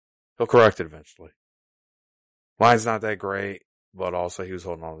 He'll correct it eventually. Line's not that great, but also he was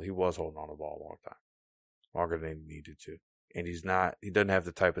holding on to the ball a long time. Longer than he needed to. And he doesn't have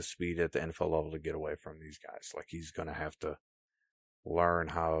the type of speed at the NFL level to get away from these guys. Like, he's going to have to learn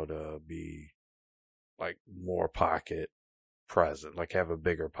how to be, like, more pocket present, like, have a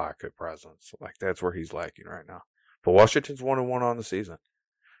bigger pocket presence. Like, that's where he's lacking right now. But Washington's 1-1 on the season.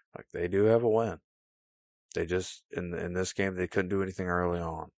 Like, they do have a win. They just, in this game, they couldn't do anything early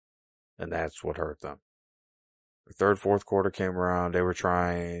on. And that's what hurt them. The third, fourth quarter came around. They were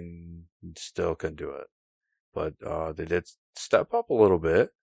trying, still couldn't do it. But they did step up a little bit.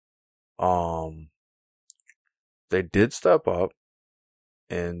 They did step up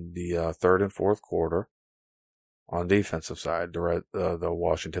in the third and fourth quarter on the defensive side. The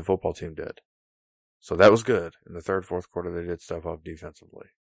Washington football team did. So that was good. In the third, fourth quarter, they did step up defensively.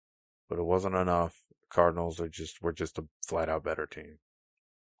 But it wasn't enough. Cardinals were just a flat-out better team.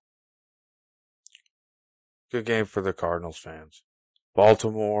 Good game for the Cardinals fans.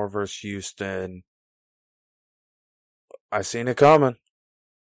 Baltimore versus Houston. I seen it coming.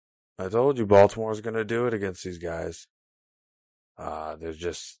 I told you Baltimore's going to do it against these guys.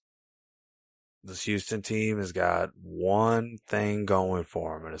 This Houston team has got one thing going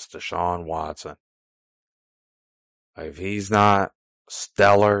for him, and it's Deshaun Watson. Like, if he's not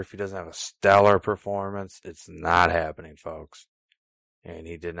stellar, if he doesn't have a stellar performance, it's not happening, folks. And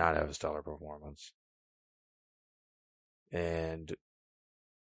he did not have a stellar performance. And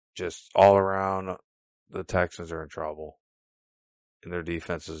just all around, the Texans are in trouble. And their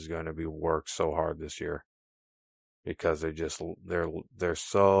defense is going to be worked so hard this year because they're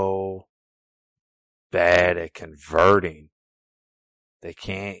so bad at converting. They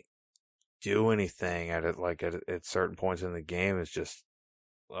can't do anything at certain points in the game. It's just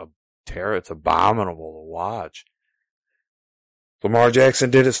a terror. It's abominable to watch. Lamar Jackson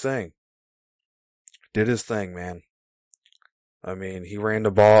did his thing. Man. I mean, he ran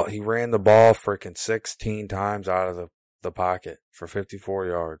the ball freaking 16 times out of the pocket for 54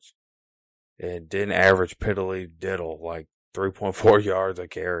 yards. And didn't average piddly diddle, like 3.4 yards a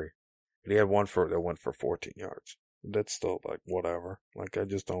carry. But he had one that went for 14 yards. That's still, like, whatever. Like, I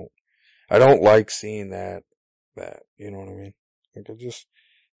don't like seeing that, you know what I mean? Like,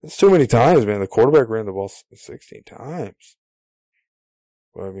 it's too many times, man. The quarterback ran the ball 16 times.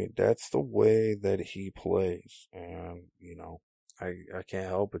 But, I mean, that's the way that he plays. And, I can't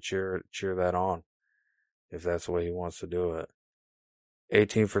help but cheer that on. If that's the way he wants to do it.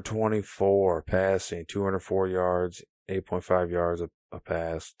 18 for 24, passing, 204 yards, 8.5 yards a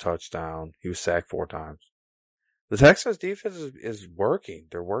pass, touchdown. He was sacked 4 times. The Texans defense is working.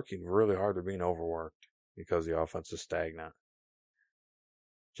 They're working really hard. They're being overworked because the offense is stagnant.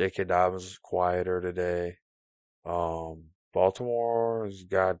 J.K. Dobbins is quieter today. Baltimore's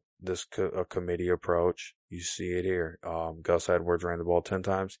got a committee approach. You see it here. Gus Edwards ran the ball 10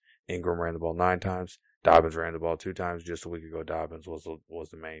 times. Ingram ran the ball 9 times. Dobbins ran the ball 2 times. Just a week ago, Dobbins was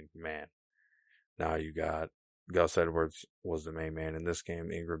the main man. Now you got Gus Edwards was the main man in this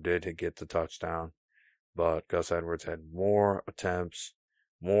game. Ingram did get the touchdown, but Gus Edwards had more attempts,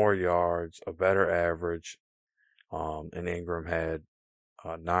 more yards, a better average. And Ingram had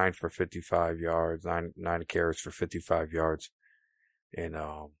 9 for 55 yards, 9 carries for 55 yards, and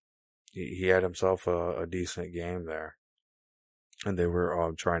he had himself a decent game there. And they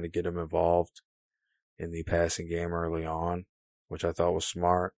were trying to get him involved in the passing game early on, which I thought was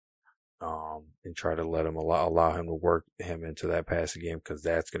smart. and try to let him allow him to work him into that passing game, because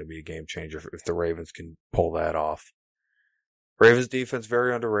that's going to be a game changer if the Ravens can pull that off. Ravens defense,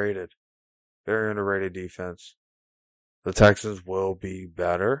 very underrated. Very underrated defense. The Texans will be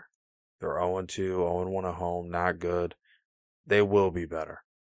better. They're 0-2, 0-1 at home, not good. They will be better.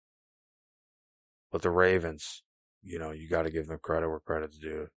 But the Ravens, you got to give them credit where credit's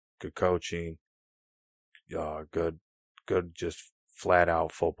due. Good coaching, good just flat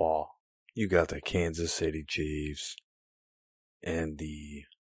out football. You got the Kansas City Chiefs and the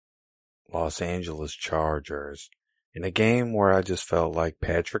Los Angeles Chargers in a game where I just felt like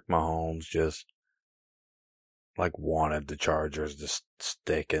Patrick Mahomes just wanted the Chargers to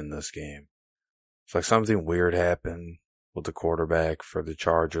stick in this game. It's like something weird happened with the quarterback for the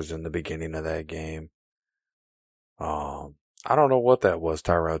Chargers in the beginning of that game. I don't know what that was,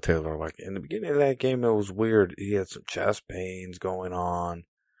 Tyrod Taylor. Like, in the beginning of that game, it was weird. He had some chest pains going on.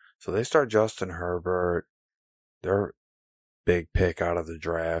 So they start Justin Herbert, their big pick out of the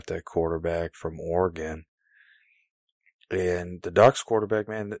draft at quarterback from Oregon. And the Ducks quarterback,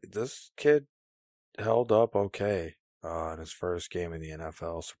 man, this kid held up okay in his first game in the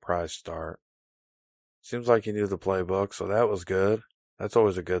NFL. Surprise start. Seems like he knew the playbook, so that was good. That's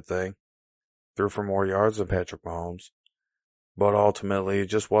always a good thing. Threw for more yards than Patrick Mahomes. But ultimately, it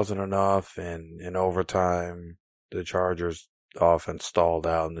just wasn't enough, and in overtime, the Chargers offense stalled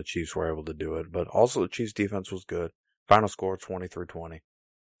out, and the Chiefs were able to do it. But also, the Chiefs defense was good. Final score, 23-20.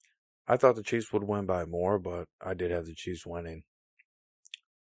 I thought the Chiefs would win by more, but I did have the Chiefs winning.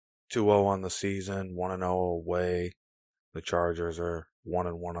 2-0 on the season, 1-0 away. The Chargers are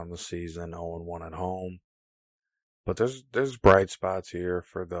 1-1 on the season, 0-1 at home. But there's bright spots here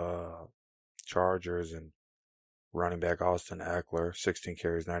for the Chargers, and running back Austin Eckler, 16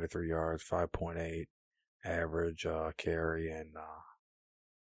 carries, 93 yards, 5.8 average carry, and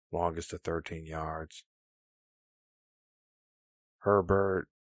longest of 13 yards. Herbert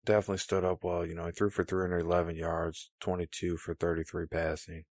definitely stood up well. He threw for 311 yards, 22 for 33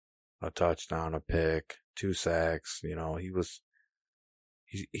 passing, a touchdown, a pick, 2 sacks. He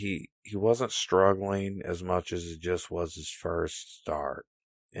wasn't struggling as much as it just was his first start,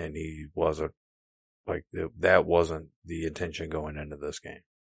 and he wasn't that wasn't the intention going into this game.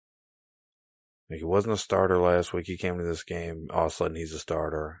 Like, he wasn't a starter last week. He came to this game, all of a sudden he's a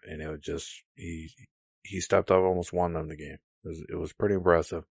starter, and it was just he stepped up, almost won them the game. It was pretty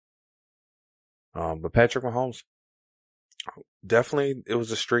impressive. But Patrick Mahomes, definitely, it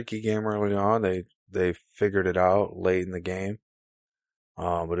was a streaky game early on. They figured it out late in the game.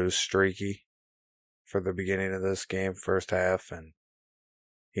 But it was streaky for the beginning of this game, first half, and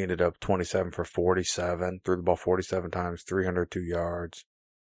he ended up 27 for 47, threw the ball 47 times, 302 yards,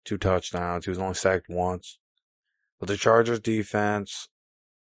 2 touchdowns. He was only sacked once. But the Chargers defense,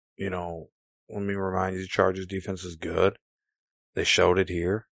 let me remind you, the Chargers defense is good. They showed it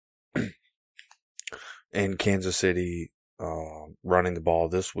here. And Kansas City, running the ball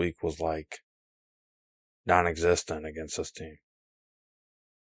this week was like non-existent against this team.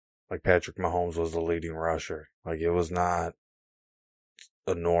 Like, Patrick Mahomes was the leading rusher. Like, it was not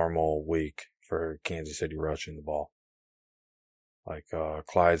a normal week for Kansas City rushing the ball. Like,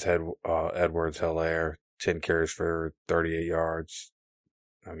 Clyde Edwards-Helaire, 10 carries for 38 yards.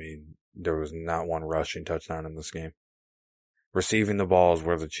 I mean, there was not one rushing touchdown in this game. Receiving the ball is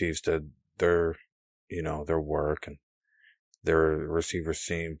where the Chiefs did their work, and their receivers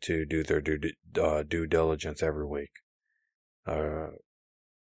seem to do their due diligence every week.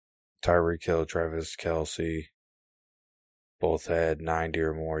 Tyreek Hill, Travis Kelce, both had 90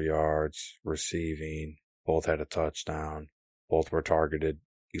 or more yards receiving. Both had a touchdown. Both were targeted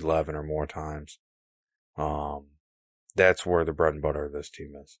 11 or more times. That's where the bread and butter of this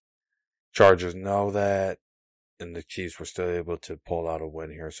team is. Chargers know that, and the Chiefs were still able to pull out a win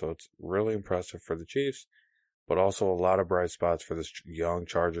here. So it's really impressive for the Chiefs, but also a lot of bright spots for this young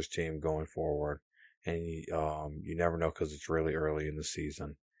Chargers team going forward. And you never know, because it's really early in the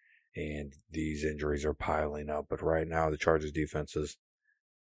season, and these injuries are piling up. But right now, the Chargers defense is,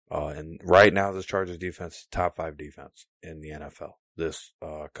 Chargers defense, top 5 defense in the NFL. This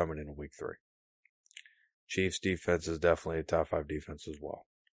coming into week 3. Chiefs defense is definitely a top 5 defense as well.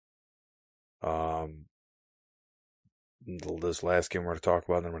 This last game we're going to talk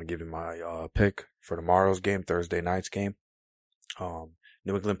about, then I'm going to give you my pick for tomorrow's game, Thursday night's game.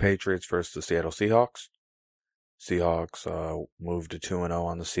 New England Patriots versus the Seattle Seahawks. Seahawks moved to 2-0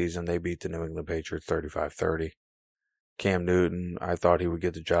 on the season. They beat the New England Patriots 35-30. Cam Newton, I thought he would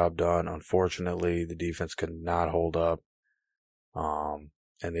get the job done. Unfortunately, the defense could not hold up. And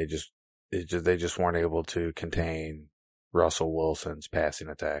they just weren't able to contain Russell Wilson's passing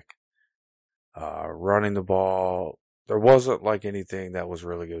attack. Running the ball, there wasn't like anything that was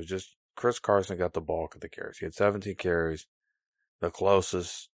really good. It was just Chris Carson got the bulk of the carries. He had 17 carries. The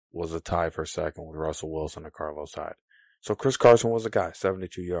closest was a tie for second with Russell Wilson and Carlos Hyde. So Chris Carson was the guy,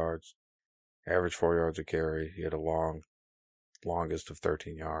 72 yards, average 4 yards a carry. He had a longest of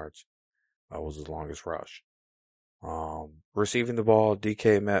 13 yards. That was his longest rush. Receiving the ball,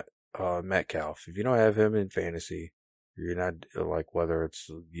 Metcalf. If you don't have him in fantasy, you're not like whether it's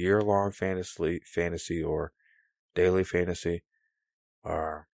year-long fantasy or daily fantasy,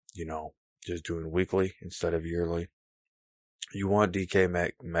 or just doing weekly instead of yearly. You want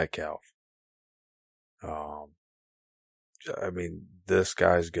Metcalf. This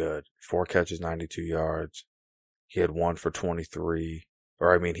guy's good. 4 catches, 92 yards. He had 1 for 23,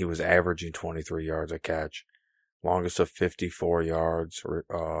 he was averaging 23 yards a catch. Longest of 54 yards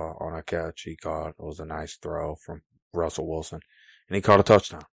on a catch he caught. It was a nice throw from Russell Wilson. And he caught a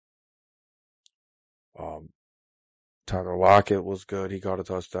touchdown. Tyler Lockett was good. He caught a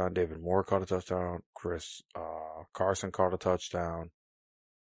touchdown. David Moore caught a touchdown. Chris Carson caught a touchdown.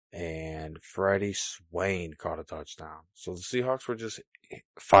 And Freddie Swain caught a touchdown. So the Seahawks were just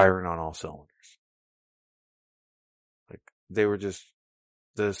firing on all cylinders. They were just,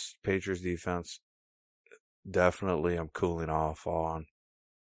 this Patriots defense, definitely I'm cooling off on.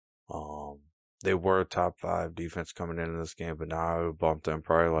 They were a top 5 defense coming into this game, but now I would bump them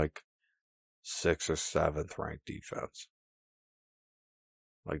probably like 6th or 7th ranked defense.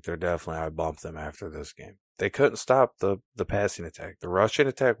 I bumped them after this game. They couldn't stop the passing attack. The rushing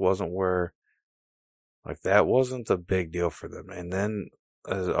attack wasn't that wasn't the big deal for them. And then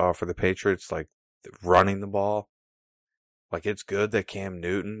for the Patriots, running the ball, it's good that Cam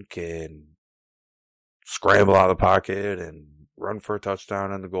Newton can scramble out of the pocket and run for a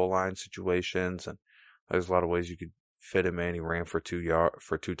touchdown in the goal line situations. And there's a lot of ways you could fit him in. He ran for 2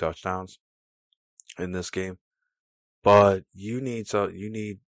 touchdowns in this game. But you need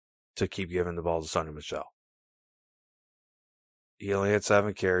to keep giving the ball to Sonny Michel. He only had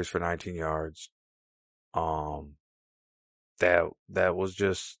 7 carries for 19 yards. That was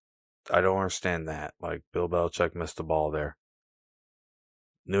just, I don't understand that. Bill Belichick missed the ball there.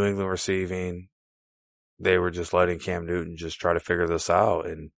 New England receiving, they were just letting Cam Newton just try to figure this out.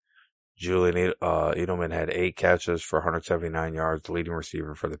 And Julian Edelman had 8 catches for 179 yards, the leading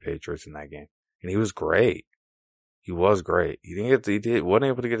receiver for the Patriots in that game. And he was great. He was great. He wasn't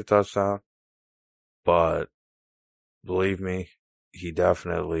able to get a touchdown, but believe me, he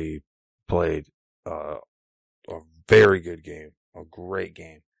definitely played a very good game, a great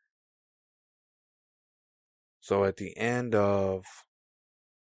game. So at the end of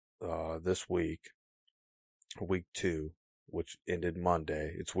this week 2, which ended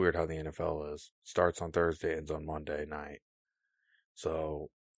Monday, it's weird how the NFL is. Starts on Thursday, ends on Monday night. So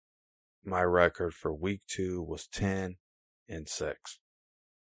my record for week 2 was 10-6.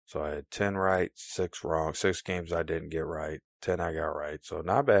 So I had 10 right, 6 wrong, 6 games I didn't get right, 10 I got right. So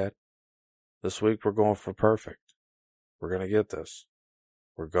not bad. This week we're going for perfect. We're going to get this.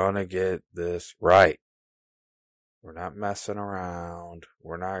 We're going to get this right. We're not messing around.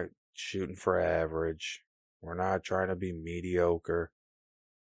 We're not shooting for average. We're not trying to be mediocre.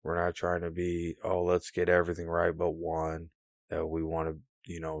 We're not trying to be, let's get everything right but one that we want to,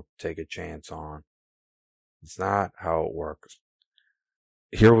 take a chance on. It's not how it works.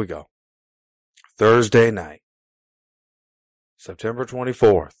 Here we go. Thursday night, September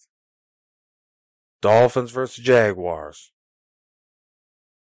 24th. Dolphins versus Jaguars.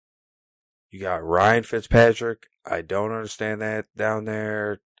 You got Ryan Fitzpatrick. I don't understand that down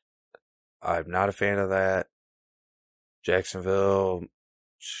there. I'm not a fan of that. Jacksonville,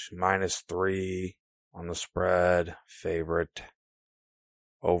 -3 on the spread. Favorite.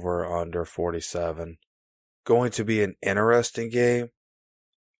 Over under 47. Going to be an interesting game.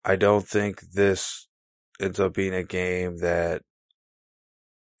 I don't think this ends up being a game that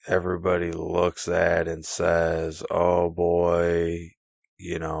everybody looks at and says, oh boy,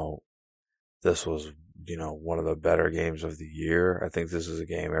 this was, one of the better games of the year. I think this is a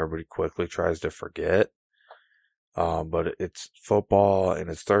game everybody quickly tries to forget. But it's football and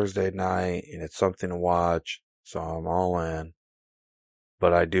it's Thursday night and it's something to watch. So I'm all in.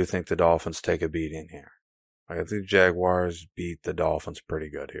 But I do think the Dolphins take a beating here. I think the Jaguars beat the Dolphins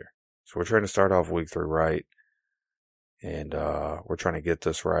pretty good here. So we're trying to start off week 3 right. And we're trying to get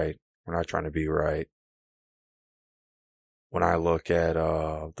this right. We're not trying to be right. When I look at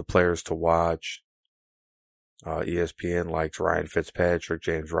the players to watch, ESPN likes Ryan Fitzpatrick,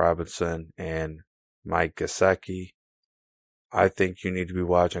 James Robinson, and Mike Gesicki. I think you need to be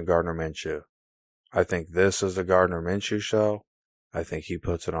watching Gardner Minshew. I think this is the Gardner Minshew show. I think he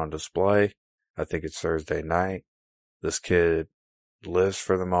puts it on display. I think it's Thursday night. This kid lives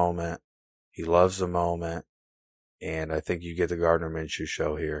for the moment. He loves the moment. And I think you get the Gardner Minshew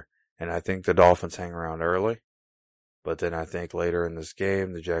show here. And I think the Dolphins hang around early. But then I think later in this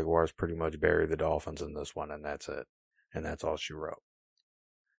game, the Jaguars pretty much bury the Dolphins in this one, and that's it. And that's all she wrote.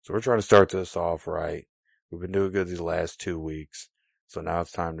 So we're trying to start this off right. We've been doing good these last 2 weeks. So now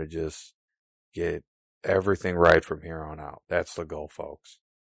it's time to just get everything right from here on out. That's the goal, folks.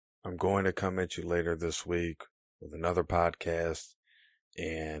 I'm going to come at you later this week with another podcast,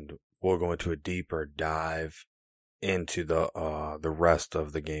 and we'll go into a deeper dive into the rest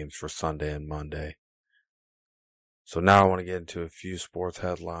of the games for Sunday and Monday. So now I want to get into a few sports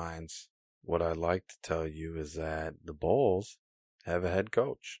headlines. What I'd like to tell you is that the Bulls have a head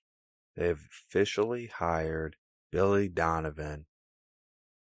coach. They've officially hired Billy Donovan,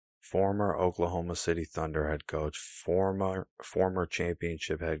 former Oklahoma City Thunder head coach, former national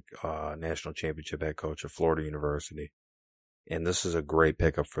championship head coach of Florida University. And this is a great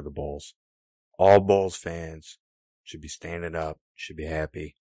pickup for the Bulls. All Bulls fans should be standing up, should be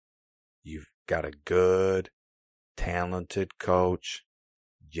happy. You've got a good, talented coach,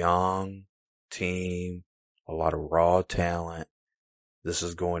 young team, a lot of raw talent. This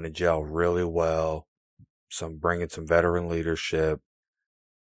is going to gel really well. Bringing some veteran leadership.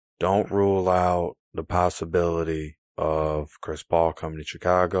 Don't rule out the possibility of Chris Paul coming to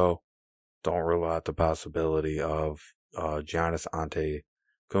Chicago. Don't rule out the possibility of Giannis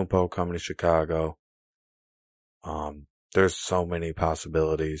Antetokounmpo coming to Chicago. There's so many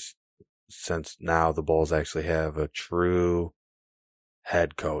possibilities since now the Bulls actually have a true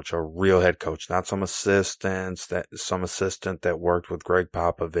head coach, a real head coach, not some assistant that worked with Greg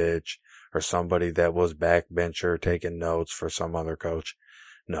Popovich or somebody that was backbencher taking notes for some other coach.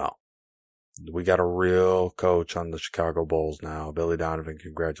 No. We got a real coach on the Chicago Bulls now. Billy Donovan,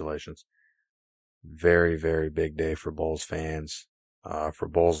 congratulations. Very, very big day for Bulls fans, for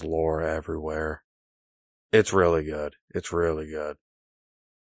Bulls lore everywhere. It's really good. It's really good.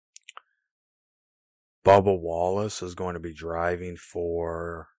 Bubba Wallace is going to be driving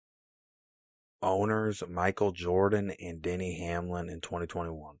for owners Michael Jordan and Denny Hamlin in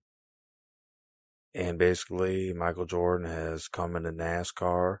 2021. And basically, Michael Jordan has come into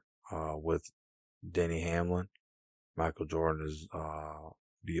NASCAR with Denny Hamlin. Michael Jordan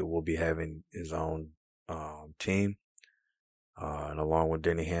will be having his own team. And along with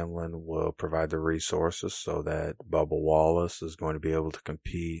Denny Hamlin will provide the resources so that Bubba Wallace is going to be able to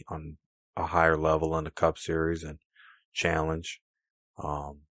compete on a higher level in the Cup Series and challenge.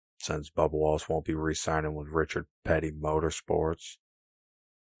 Since Bubba Wallace won't be re-signing with Richard Petty Motorsports.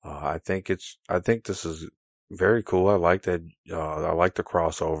 I think this is very cool. I like that. I like the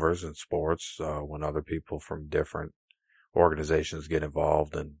crossovers in sports, when other people from different organizations get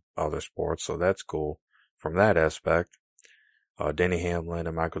involved in other sports. So that's cool from that aspect. Denny Hamlin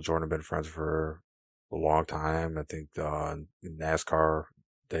and Michael Jordan have been friends for a long time. I think, in NASCAR,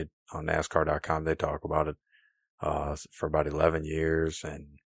 on NASCAR.com, they talk about it, for about 11 years.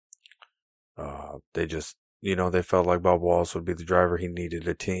 And, they just, they felt like Bubba Wallace would be the driver. He needed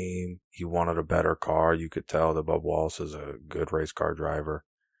a team. He wanted a better car. You could tell that Bubba Wallace is a good race car driver.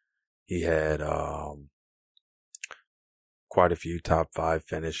 He had, quite a few top 5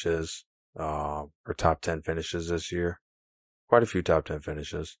 finishes, or top 10 finishes this year. Quite a few top 10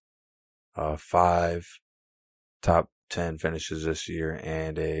 finishes. 5 top 10 finishes this year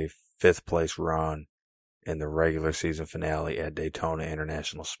and a 5th place run in the regular season finale at Daytona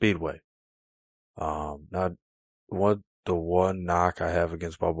International Speedway. Now, the one knock I have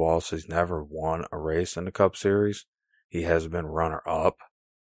against Bubba Wallace is he's never won a race in the Cup Series. He has been runner-up,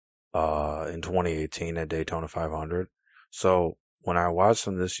 in 2018 at Daytona 500. So when I watched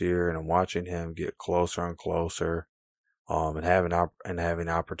him this year and I'm watching him get closer and closer, and having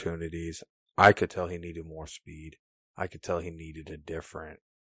opportunities, I could tell he needed more speed. I could tell he needed a different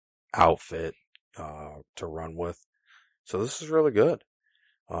outfit, to run with. So this is really good,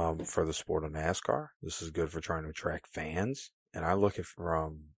 for the sport of NASCAR. This is good for trying to attract fans. And I look at it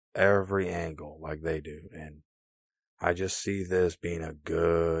from every angle like they do. And I just see this being a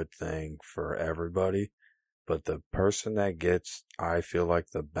good thing for everybody. But the person that gets, I feel like,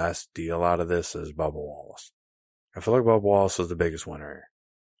 the best deal out of this is Bubba Wallace. I feel like Bubba Wallace is the biggest winner here.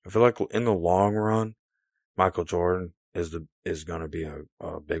 I feel like in the long run, Michael Jordan is going to be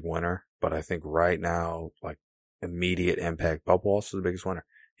a big winner. But I think right now, like immediate impact, Bubba Wallace is the biggest winner.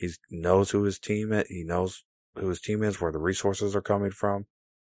 He knows who his team is. He knows who his team is, where the resources are coming from.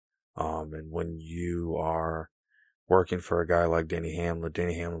 And when you are working for a guy like Denny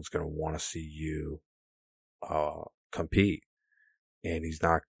Hamlin's going to want to see you compete. and he's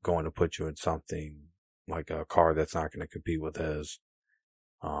not going to put you in something like a car that's not going to compete with his.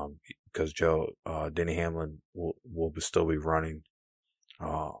 Because Denny Hamlin will still be running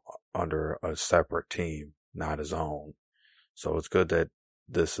uh, under a separate team, not his own. So it's good that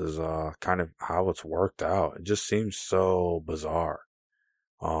this is kind of how it's worked out. It just seems so bizarre.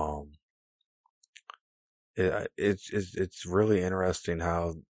 Um, it's really interesting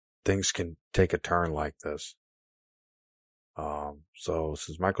how things can take a turn like this. So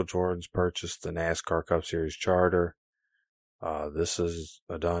since Michael Jordan's purchased the NASCAR Cup Series charter, this is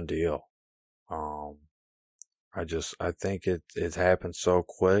a done deal. Um, I think it happened so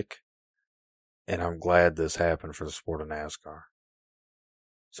quick, and I'm glad this happened for the sport of NASCAR.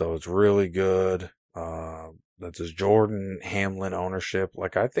 So it's really good. That this Jordan Hamlin ownership.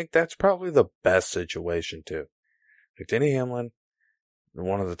 Like, I think that's probably the best situation too. Like, Denny Hamlin,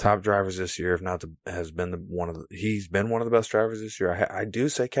 one of the top drivers this year, if not has been he's been one of the best drivers this year. I do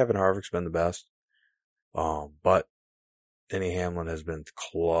say Kevin Harvick's been the best. But Denny Hamlin has been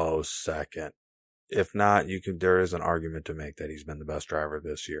close second. If not, there is an argument to make that he's been the best driver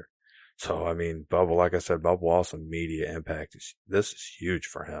this year. So, I mean, Bubba, like I said, Bubba Wallace media impact this is huge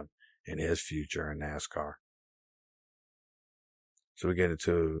for him and his future in NASCAR. So we get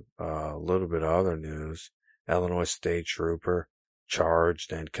into a little bit of other news. Illinois State Trooper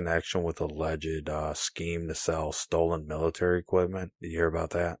charged in connection with alleged scheme to sell stolen military equipment. Did you hear about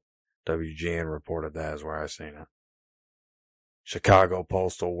that? WGN reported that is where I seen it. Chicago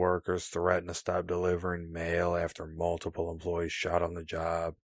postal workers threaten to stop delivering mail after multiple employees shot on the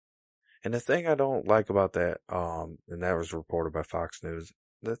job. And the thing I don't like about that, and that was reported by Fox News,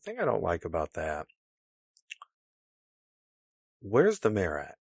 the thing I don't like about that, where's the mayor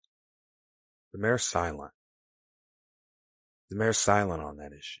at? The mayor's silent. The mayor's silent on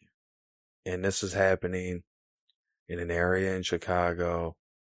that issue. And this is happening in an area in Chicago.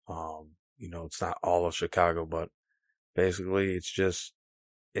 It's not all of Chicago, but basically it's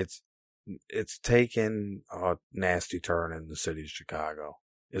taken a nasty turn in the city of Chicago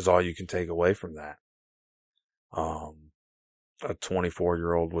is all you can take away from that. A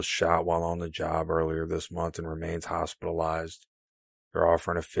 24-year-old was shot while on the job earlier this month and remains hospitalized. They're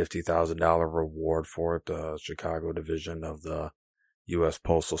offering a $50,000 reward for it, the Chicago division of the U.S.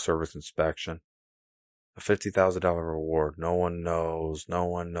 Postal Service inspection. A $50,000 reward. No one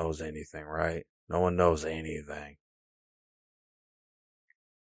knows anything, right? No one knows anything.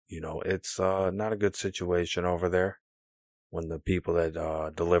 It's not a good situation over there when the people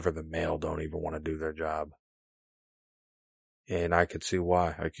that deliver the mail don't even want to do their job. And I could see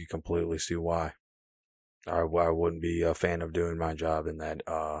why. I could completely see why. I wouldn't be a fan of doing my job in that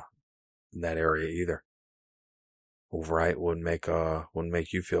area either. Right? Wouldn't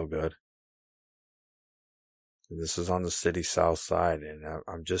make you feel good. This is on the city's south side, and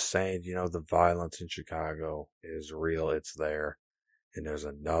I'm just saying, the violence in Chicago is real. It's there. And there's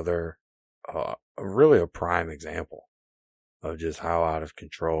another, really a prime example of just how out of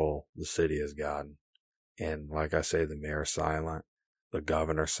control the city has gotten. And like I say, the mayor's silent, the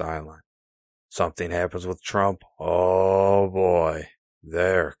governor's silent. Something happens with Trump. Oh boy,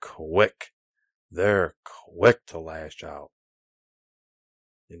 they're quick. They're quick to lash out.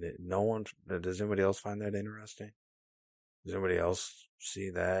 And does anybody else find that interesting? Does anybody else see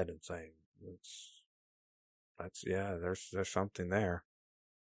that and say, there's something there.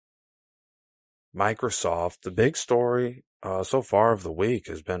 Microsoft, the big story so far of the week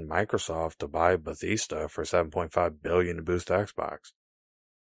has been Microsoft to buy Bethesda for $7.5 billion to boost Xbox.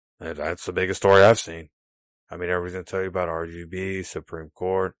 And that's the biggest story I've seen. I mean, everybody's going to tell you about RGB, Supreme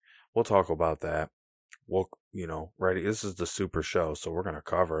Court. We'll talk about that. Ready. This is the super show, so we're going to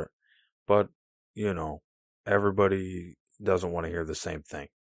cover it. But, everybody doesn't want to hear the same thing.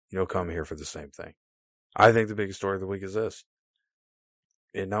 You don't come here for the same thing. I think the biggest story of the week is this.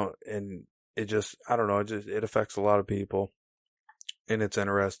 And it just, I don't know, it affects a lot of people. And it's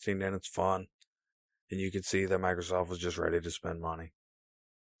interesting and it's fun. And you can see that Microsoft was just ready to spend money.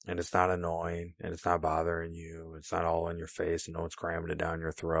 And it's not annoying and it's not bothering you. It's not all in your face and no one's cramming it down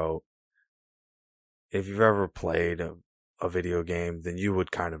your throat. If you've ever played a video game, then you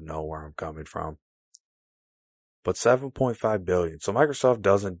would kind of know where I'm coming from. But $7.5 billion. So Microsoft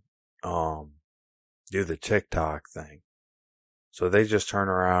doesn't do the TikTok thing. So they just turn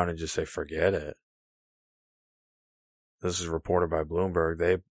around and just say, forget it. This is reported by Bloomberg.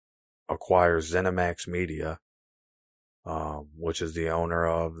 They acquire ZeniMax Media, which is the owner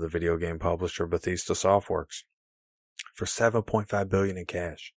of the video game publisher Bethesda Softworks, for $7.5 billion in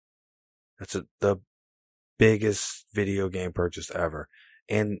cash. That's the biggest video game purchase ever.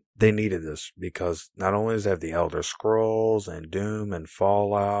 And they needed this because not only does it have the Elder Scrolls and Doom and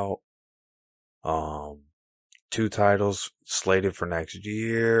Fallout, um, 2 titles slated for next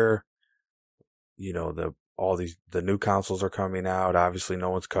year. The new consoles are coming out. Obviously,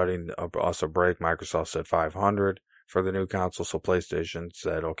 no one's cutting us a break. Microsoft said 500 for the new console, so PlayStation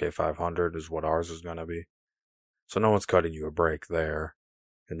said, okay, 500 is what ours is going to be. So no one's cutting you a break there.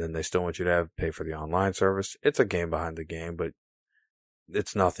 And then they still want you to pay for the online service. It's a game behind the game, but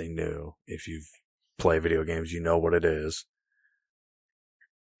it's nothing new. If you've played video games, you know what it is.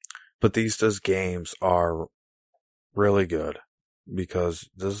 Bethesda's games are really good because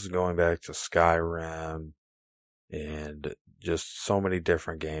this is going back to Skyrim and just so many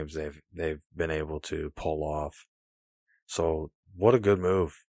different games they've been able to pull off. So what a good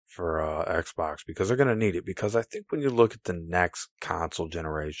move for Xbox, because they're going to need it. Because I think when you look at the next console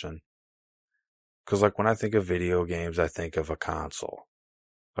generation, because like when I think of video games, I think of a console.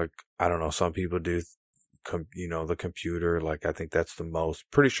 Like, I don't know, some people do, the computer. Like, I think that's the most.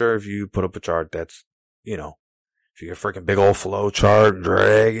 Pretty sure if you put up a chart, that's, if you get a freaking big old flow chart,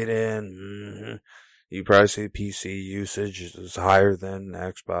 drag it in, you probably see PC usage is higher than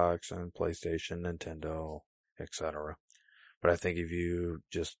Xbox and PlayStation, Nintendo, etc. But I think if you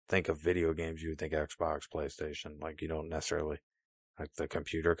just think of video games, you would think Xbox, PlayStation. Like, you don't necessarily, like, the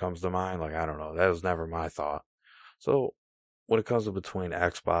computer comes to mind. Like, I don't know. That was never my thought. So, when it comes to between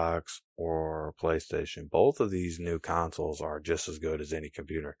Xbox or PlayStation, both of these new consoles are just as good as any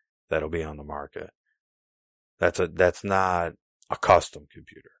computer that'll be on the market. That's not a custom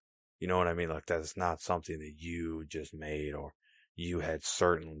computer. You know what I mean? Like, that's not something that you just made or you had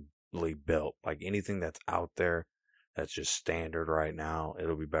certainly built. Like, anything that's out there that's just standard right now,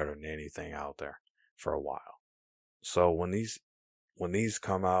 it'll be better than anything out there for a while. So when these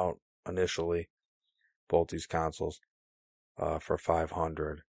come out initially, both these consoles, for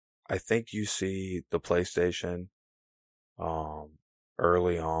 500, I think you see the PlayStation,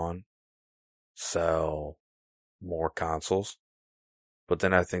 early on sell more consoles. But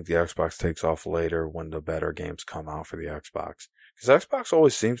then I think the Xbox takes off later when the better games come out for the Xbox. Because Xbox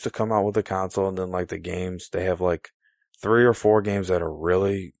always seems to come out with a console and then like the games, they have like 3 or 4 games that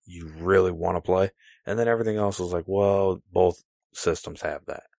you really want to play. And then everything else is like, well, both systems have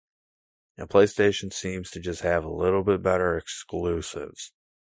that. And PlayStation seems to just have a little bit better exclusives.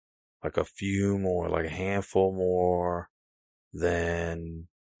 Like a few more, like a handful more than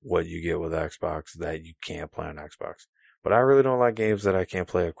what you get with Xbox that you can't play on Xbox. But I really don't like games that I can't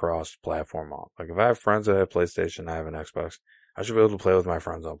play across platform on. Like if I have friends that have PlayStation, I have an Xbox, I should be able to play with my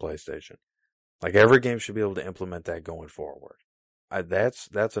friends on PlayStation. Like every game should be able to implement that going forward.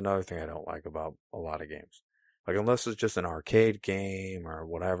 That's another thing I don't like about a lot of games. Like unless it's just an arcade game or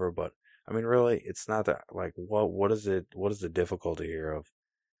whatever, but I mean really it's not that like what is the difficulty here of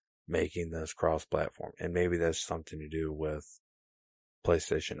making this cross platform? And maybe that's something to do with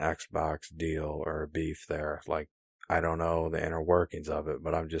PlayStation Xbox deal or beef there. Like I don't know the inner workings of it,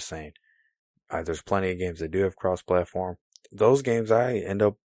 but I'm just saying there's plenty of games that do have cross platform. Those games I end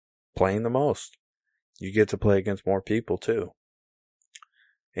up playing the most. You get to play against more people too.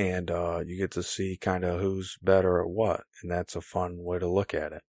 And you get to see kind of who's better at what. And that's a fun way to look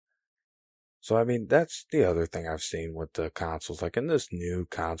at it. So, I mean, that's the other thing I've seen with the consoles. Like in this new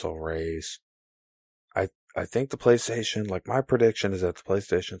console race, I think the PlayStation, like my prediction is that the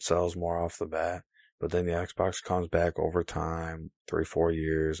PlayStation sells more off the bat, but then the Xbox comes back over time, 3-4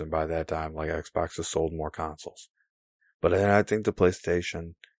 years, and by that time, like Xbox has sold more consoles. But then I think the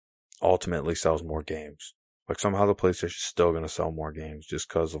PlayStation ultimately sells more games. Like somehow the PlayStation's still going to sell more games just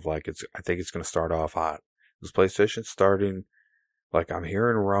because of like I think it's going to start off hot. This PlayStation starting, like I'm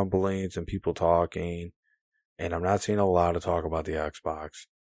hearing rumblings and people talking, and I'm not seeing a lot of talk about the Xbox.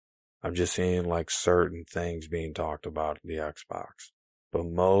 I'm just seeing like certain things being talked about the Xbox. But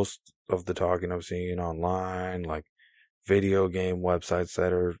most of the talking I'm seeing online, like video game websites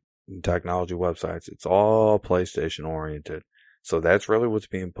that are technology websites, it's all PlayStation oriented. So that's really what's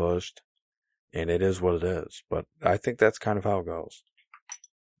being pushed. And it is what it is. But I think that's kind of how it goes.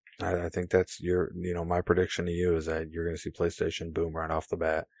 I think that's my prediction to you is that you're going to see PlayStation boom right off the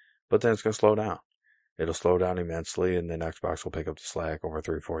bat. But then it's going to slow down. It'll slow down immensely, and then Xbox will pick up the slack over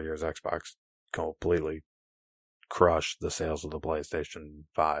 3-4 years. Xbox completely crush the sales of the PlayStation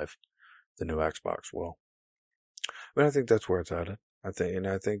 5. The new Xbox will. But I think that's where it's headed. I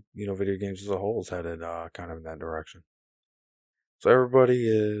think, video games as a whole is headed kind of in that direction. So everybody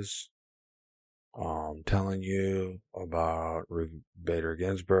is telling you about Ruth Bader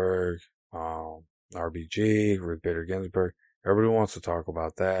Ginsburg, RBG, Ruth Bader Ginsburg. Everybody wants to talk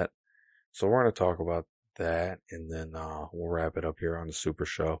about that. So we're going to talk about that, and then we'll wrap it up here on the Super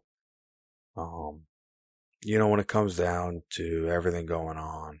Show. You know, when it comes down to everything going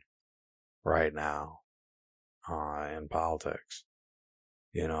on right now in politics,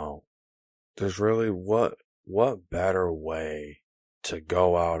 you know, there's really what better way to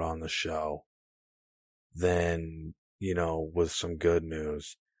go out on the show than, you know, with some good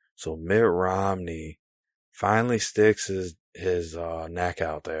news. So Mitt Romney finally sticks his neck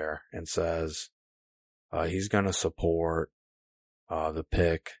out there and says he's going to support the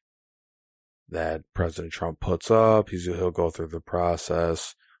pick that President Trump puts up. He'll go through the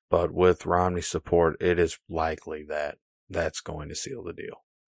process, but with Romney's support, it is likely that that's going to seal the deal.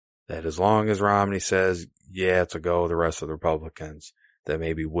 That as long as Romney says, yeah, it's a go, the rest of the Republicans that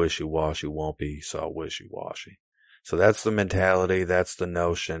maybe wishy-washy won't be so wishy-washy. So that's the mentality, that's the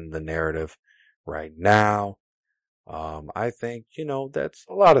notion, the narrative right now. I think, you know,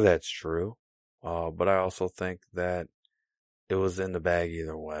 a lot of that's true. But I also think that it was in the bag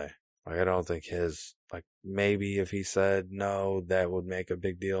either way. Like, I don't think maybe if he said no, that would make a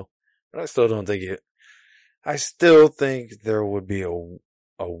big deal. But I still don't think I still think there would be a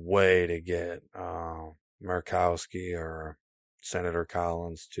way to get, Murkowski or Senator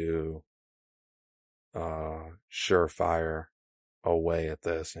Collins to, surefire away at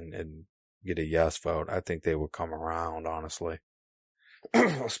this and get a yes vote. I think they would come around, honestly.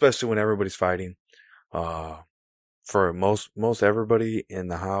 Especially when everybody's fighting. For most everybody in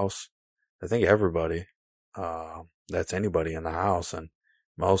the House, I think everybody, that's anybody in the House, and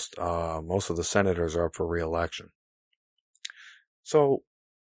most of the senators are up for re-election. So,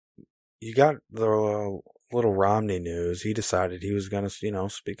 you got the little Romney news. He decided he was going to, you know,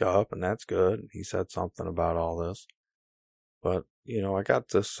 speak up, and that's good. He said something about all this. But, you know, I got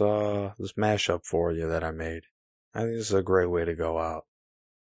this mashup for you that I made. I think this is a great way to go out.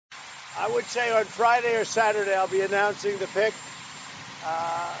 I would say on Friday or Saturday I'll be announcing the pick.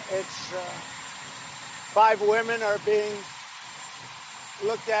 It's 5 women are being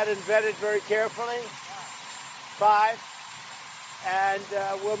looked at and vetted very carefully. 5. And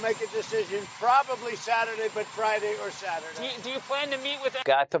we'll make a decision probably Saturday, but Friday or Saturday. Do you plan to meet with them?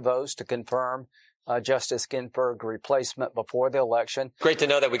 Got the votes to confirm Justice Ginsburg replacement before the election. Great to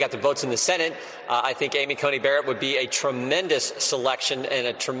know that we got the votes in the Senate. I think Amy Coney Barrett would be a tremendous selection and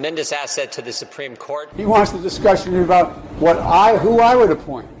a tremendous asset to the Supreme Court. He wants the discussion about who I would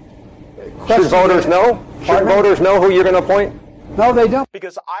appoint. Should voters know? Should voters know who you're going to appoint? No, they don't.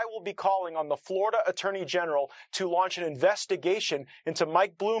 Because I will be calling on the Florida Attorney General to launch an investigation into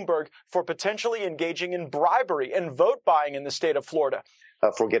Mike Bloomberg for potentially engaging in bribery and vote buying in the state of Florida.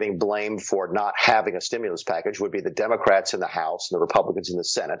 For getting blamed for not having a stimulus package would be the Democrats in the House and the Republicans in the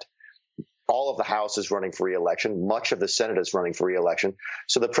Senate. All of the House is running for re-election. Much of the Senate is running for re-election.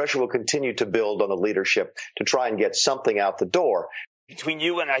 So the pressure will continue to build on the leadership to try and get something out the door. Between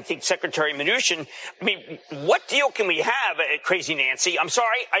you and I think Secretary Mnuchin, I mean, what deal can we have, Crazy Nancy? I'm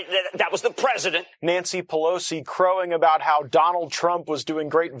sorry, that was the president. Nancy Pelosi crowing about how Donald Trump was doing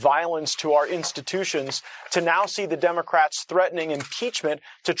great violence to our institutions, to now see the Democrats threatening impeachment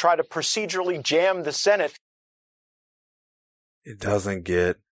to try to procedurally jam the Senate. It doesn't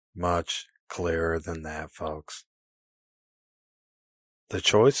get much clearer than that, folks. The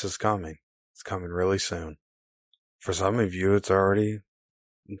choice is coming. It's coming really soon. For some of you, it's already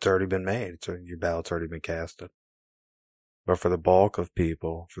been made. Your ballot's already been casted. But for the bulk of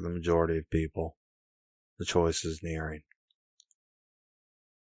people, for the majority of people, the choice is nearing.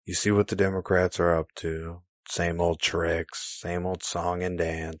 You see what the Democrats are up to. Same old tricks, same old song and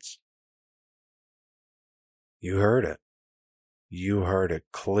dance. You heard it. You heard it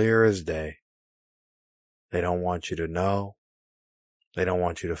clear as day. They don't want you to know. They don't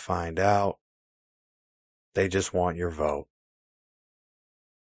want you to find out. They just want your vote.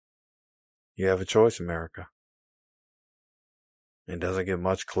 You have a choice, America. It doesn't get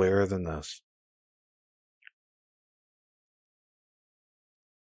much clearer than this.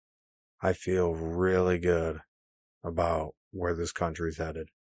 I feel really good about where this country's headed.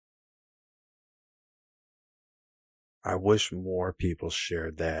 I wish more people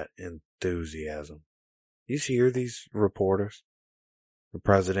shared that enthusiasm. You hear these reporters? The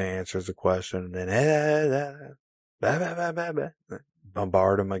president answers a question and then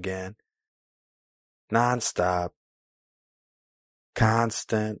bombard him again. Non-stop.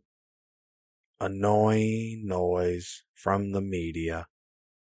 Constant, annoying noise from the media.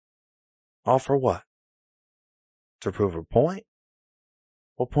 All for what? To prove a point?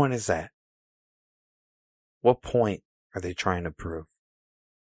 What point is that? What point are they trying to prove?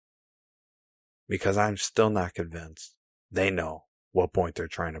 Because I'm still not convinced they know what point they're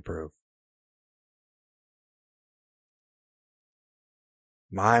trying to prove.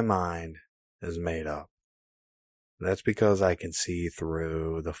 My mind is made up. That's because I can see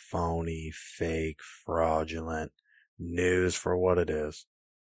through the phony, fake, fraudulent news for what it is.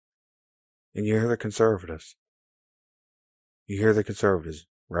 And you hear the conservatives. You hear the conservatives.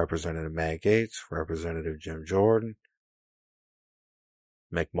 Representative Matt Gaetz, Representative Jim Jordan,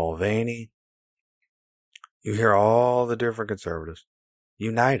 Mick Mulvaney. You hear all the different conservatives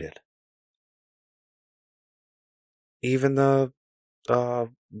united. Even the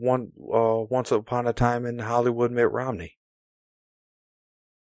once upon a time in Hollywood Mitt Romney.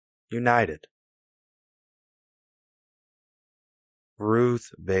 United.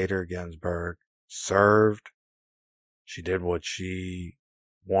 Ruth Bader Ginsburg served. She did what she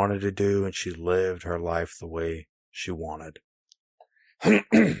wanted to do, and she lived her life the way she wanted.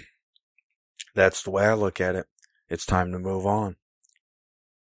 That's the way I look at it. It's time to move on.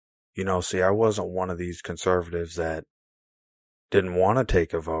 You know, see, I wasn't one of these conservatives that didn't want to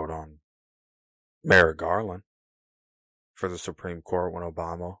take a vote on Merrick Garland for the Supreme Court when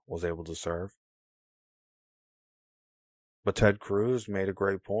Obama was able to serve. But Ted Cruz made a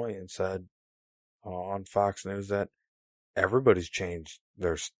great point and said on Fox News that everybody's changed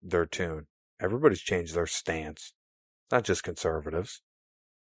their tune. Everybody's changed their stance. Not just conservatives.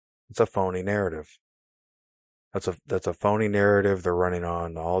 It's a phony narrative. That's a phony narrative. They're running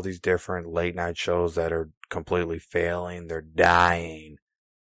on all these different late night shows that are completely failing. They're dying.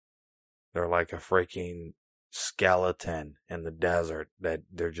 They're like a freaking skeleton in the desert that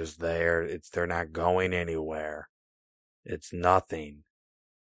they're just there. They're not going anywhere. It's nothing.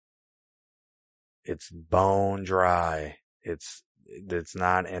 It's bone dry. It's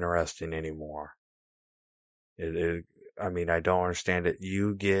not interesting anymore. I mean, I don't understand it.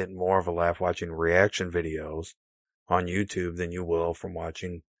 You get more of a laugh watching reaction videos on YouTube than you will from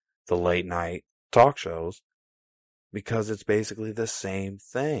watching the late night talk shows, because it's basically the same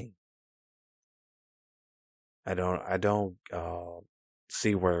thing. I don't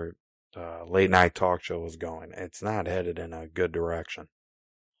see where late night talk show is going. It's not headed in a good direction.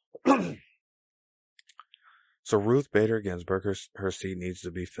 So Ruth Bader Ginsburg, her seat needs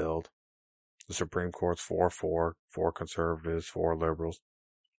to be filled. The Supreme Court's 4-4, 4 conservatives, 4 liberals.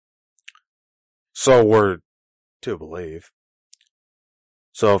 So we're to believe.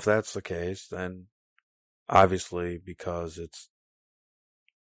 So if that's the case, then obviously, because it's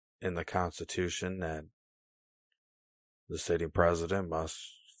in the Constitution that the sitting president must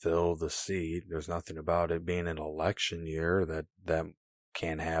fill the seat, there's nothing about it being an election year that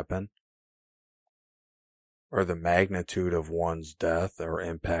can't happen. Or the magnitude of one's death or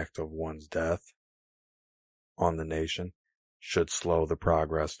impact of one's death on the nation should slow the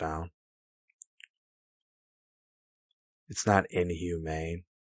progress down. It's not inhumane.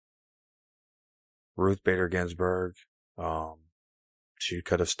 Ruth Bader Ginsburg, she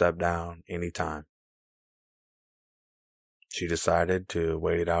could have stepped down anytime. She decided to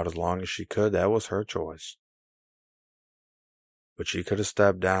wait it out as long as she could. That was her choice. But she could have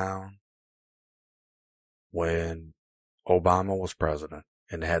stepped down when Obama was president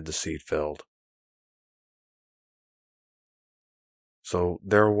and had the seat filled. So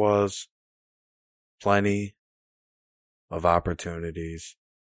there was plenty of opportunities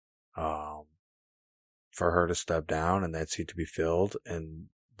for her to step down and that seat to be filled, and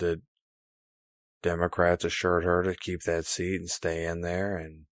the Democrats assured her to keep that seat and stay in there,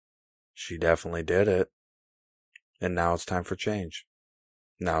 and she definitely did it. And now it's time for change.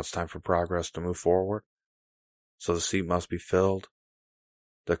 Now it's time for progress to move forward. So the seat must be filled.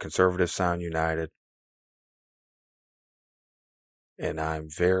 The conservatives sound united. And I'm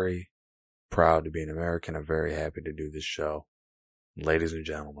very proud to be an American. I'm very happy to do this show. Ladies and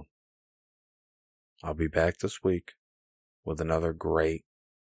gentlemen, I'll be back this week with another great,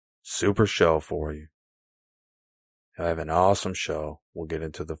 super show for you. I have an awesome show. We'll get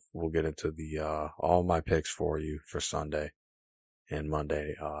into the all my picks for you for Sunday and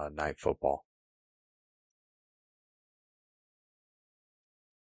Monday night football.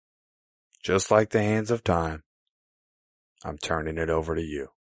 Just like the hands of time, I'm turning it over to you.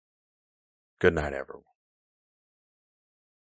 Good night, everyone.